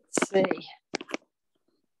 Let's see.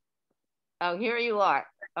 Oh, here you are.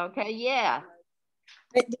 Okay, yeah.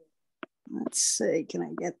 Let's see, can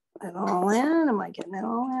I get it all in? Am I getting it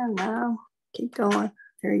all in? No, keep going.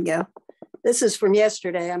 There you go. This is from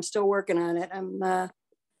yesterday. I'm still working on it. I'm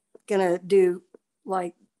gonna do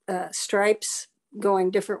like stripes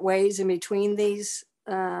going different ways in between these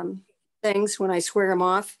things when I square them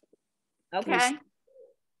off. Okay.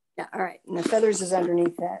 Yeah, all right. And the feathers is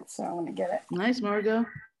underneath that, so I'm gonna get it. Nice, Margot.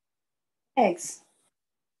 Thanks.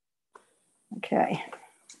 Okay.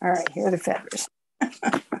 All right, here are the feathers.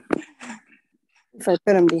 If I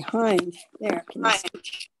put them behind there, can you see?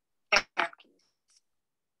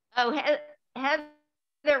 Oh,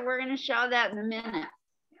 Heather, we're going to show that in a minute.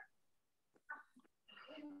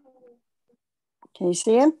 Can you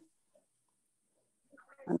see him?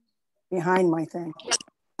 Behind my thing.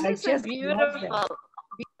 These are beautiful.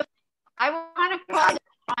 I want to call it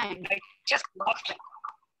fine. I just love it.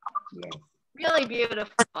 Yes. Really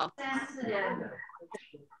beautiful.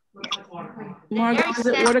 Margot, is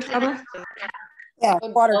it watercolor? Yeah,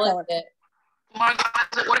 watercolor. Margot,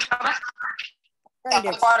 is it watercolor? Yeah,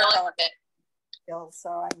 watercolor. So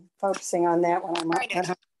I'm focusing on that when I'm at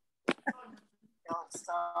home.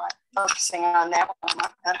 So I'm focusing on that when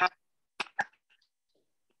I'm at home.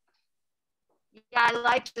 Yeah, I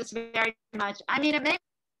like this very much. I mean, it may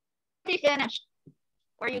be finished,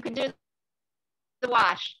 or you can do the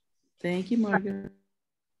wash. Thank you, Margot.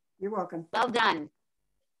 You're welcome. Well done.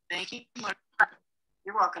 Thank you, Margot.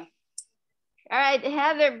 You're welcome. All right,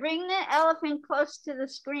 Heather, bring the elephant close to the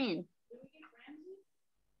screen.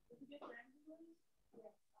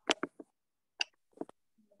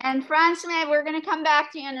 And Francine, we're going to come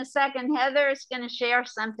back to you in a second. Heather is going to share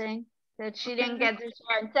something that she didn't get to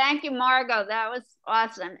share. And thank you, Margot. That was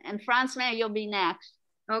awesome. And Francine, you'll be next.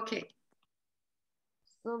 Okay.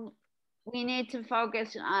 So we need to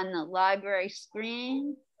focus on the library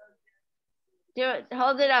screen. Do it.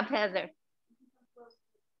 Hold it up, Heather.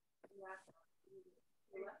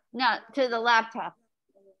 No, to the laptop.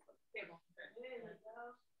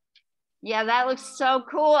 Yeah, that looks so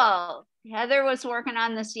cool. Heather was working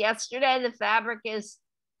on this yesterday. The fabric is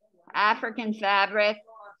African fabric.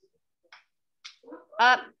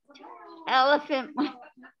 Up, elephant.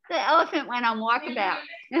 The elephant went on walkabout.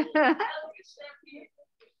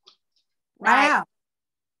 Wow.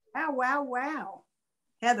 Wow, wow, wow.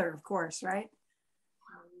 Heather, of course, right?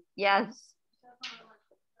 Yes.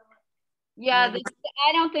 Yeah,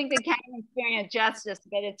 I don't think the camera's doing it justice,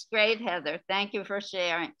 but it's great, Heather. Thank you for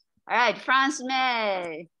sharing. All right, France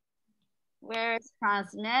May. Where's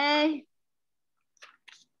France May?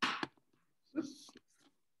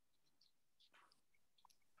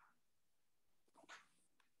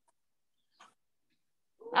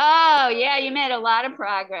 Oh, yeah, you made a lot of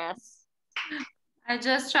progress. I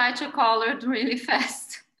just tried to color it really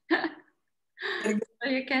fast. So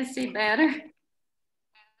you can see better.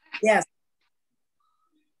 Yes.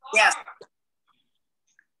 Yes.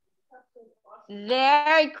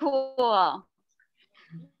 Very cool.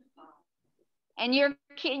 And you're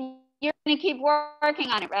going to keep working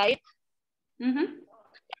on it, right? Mm-hmm.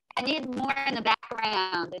 I need more in the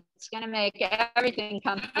background. It's going to make everything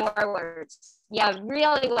come forward. Yeah,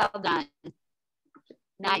 really well done.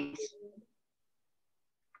 Nice.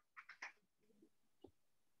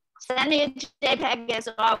 Send me a JPEG as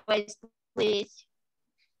always, please.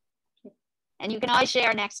 And you can always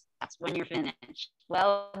share next class when you're finished.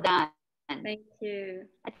 Well done. Thank you.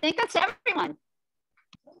 I think that's everyone.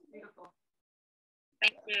 Beautiful.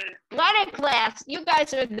 Thank you. What a class. You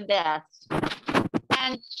guys are the best.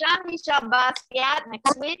 And Jean-Michel Basquiat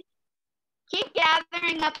next week. Keep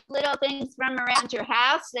gathering up little things from around your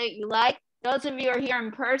house that you like. Those of you who are here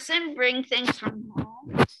in person, bring things from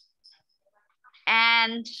home.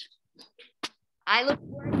 And I look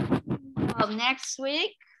forward to seeing you all next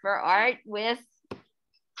week for Art with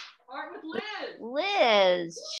Liz. Liz.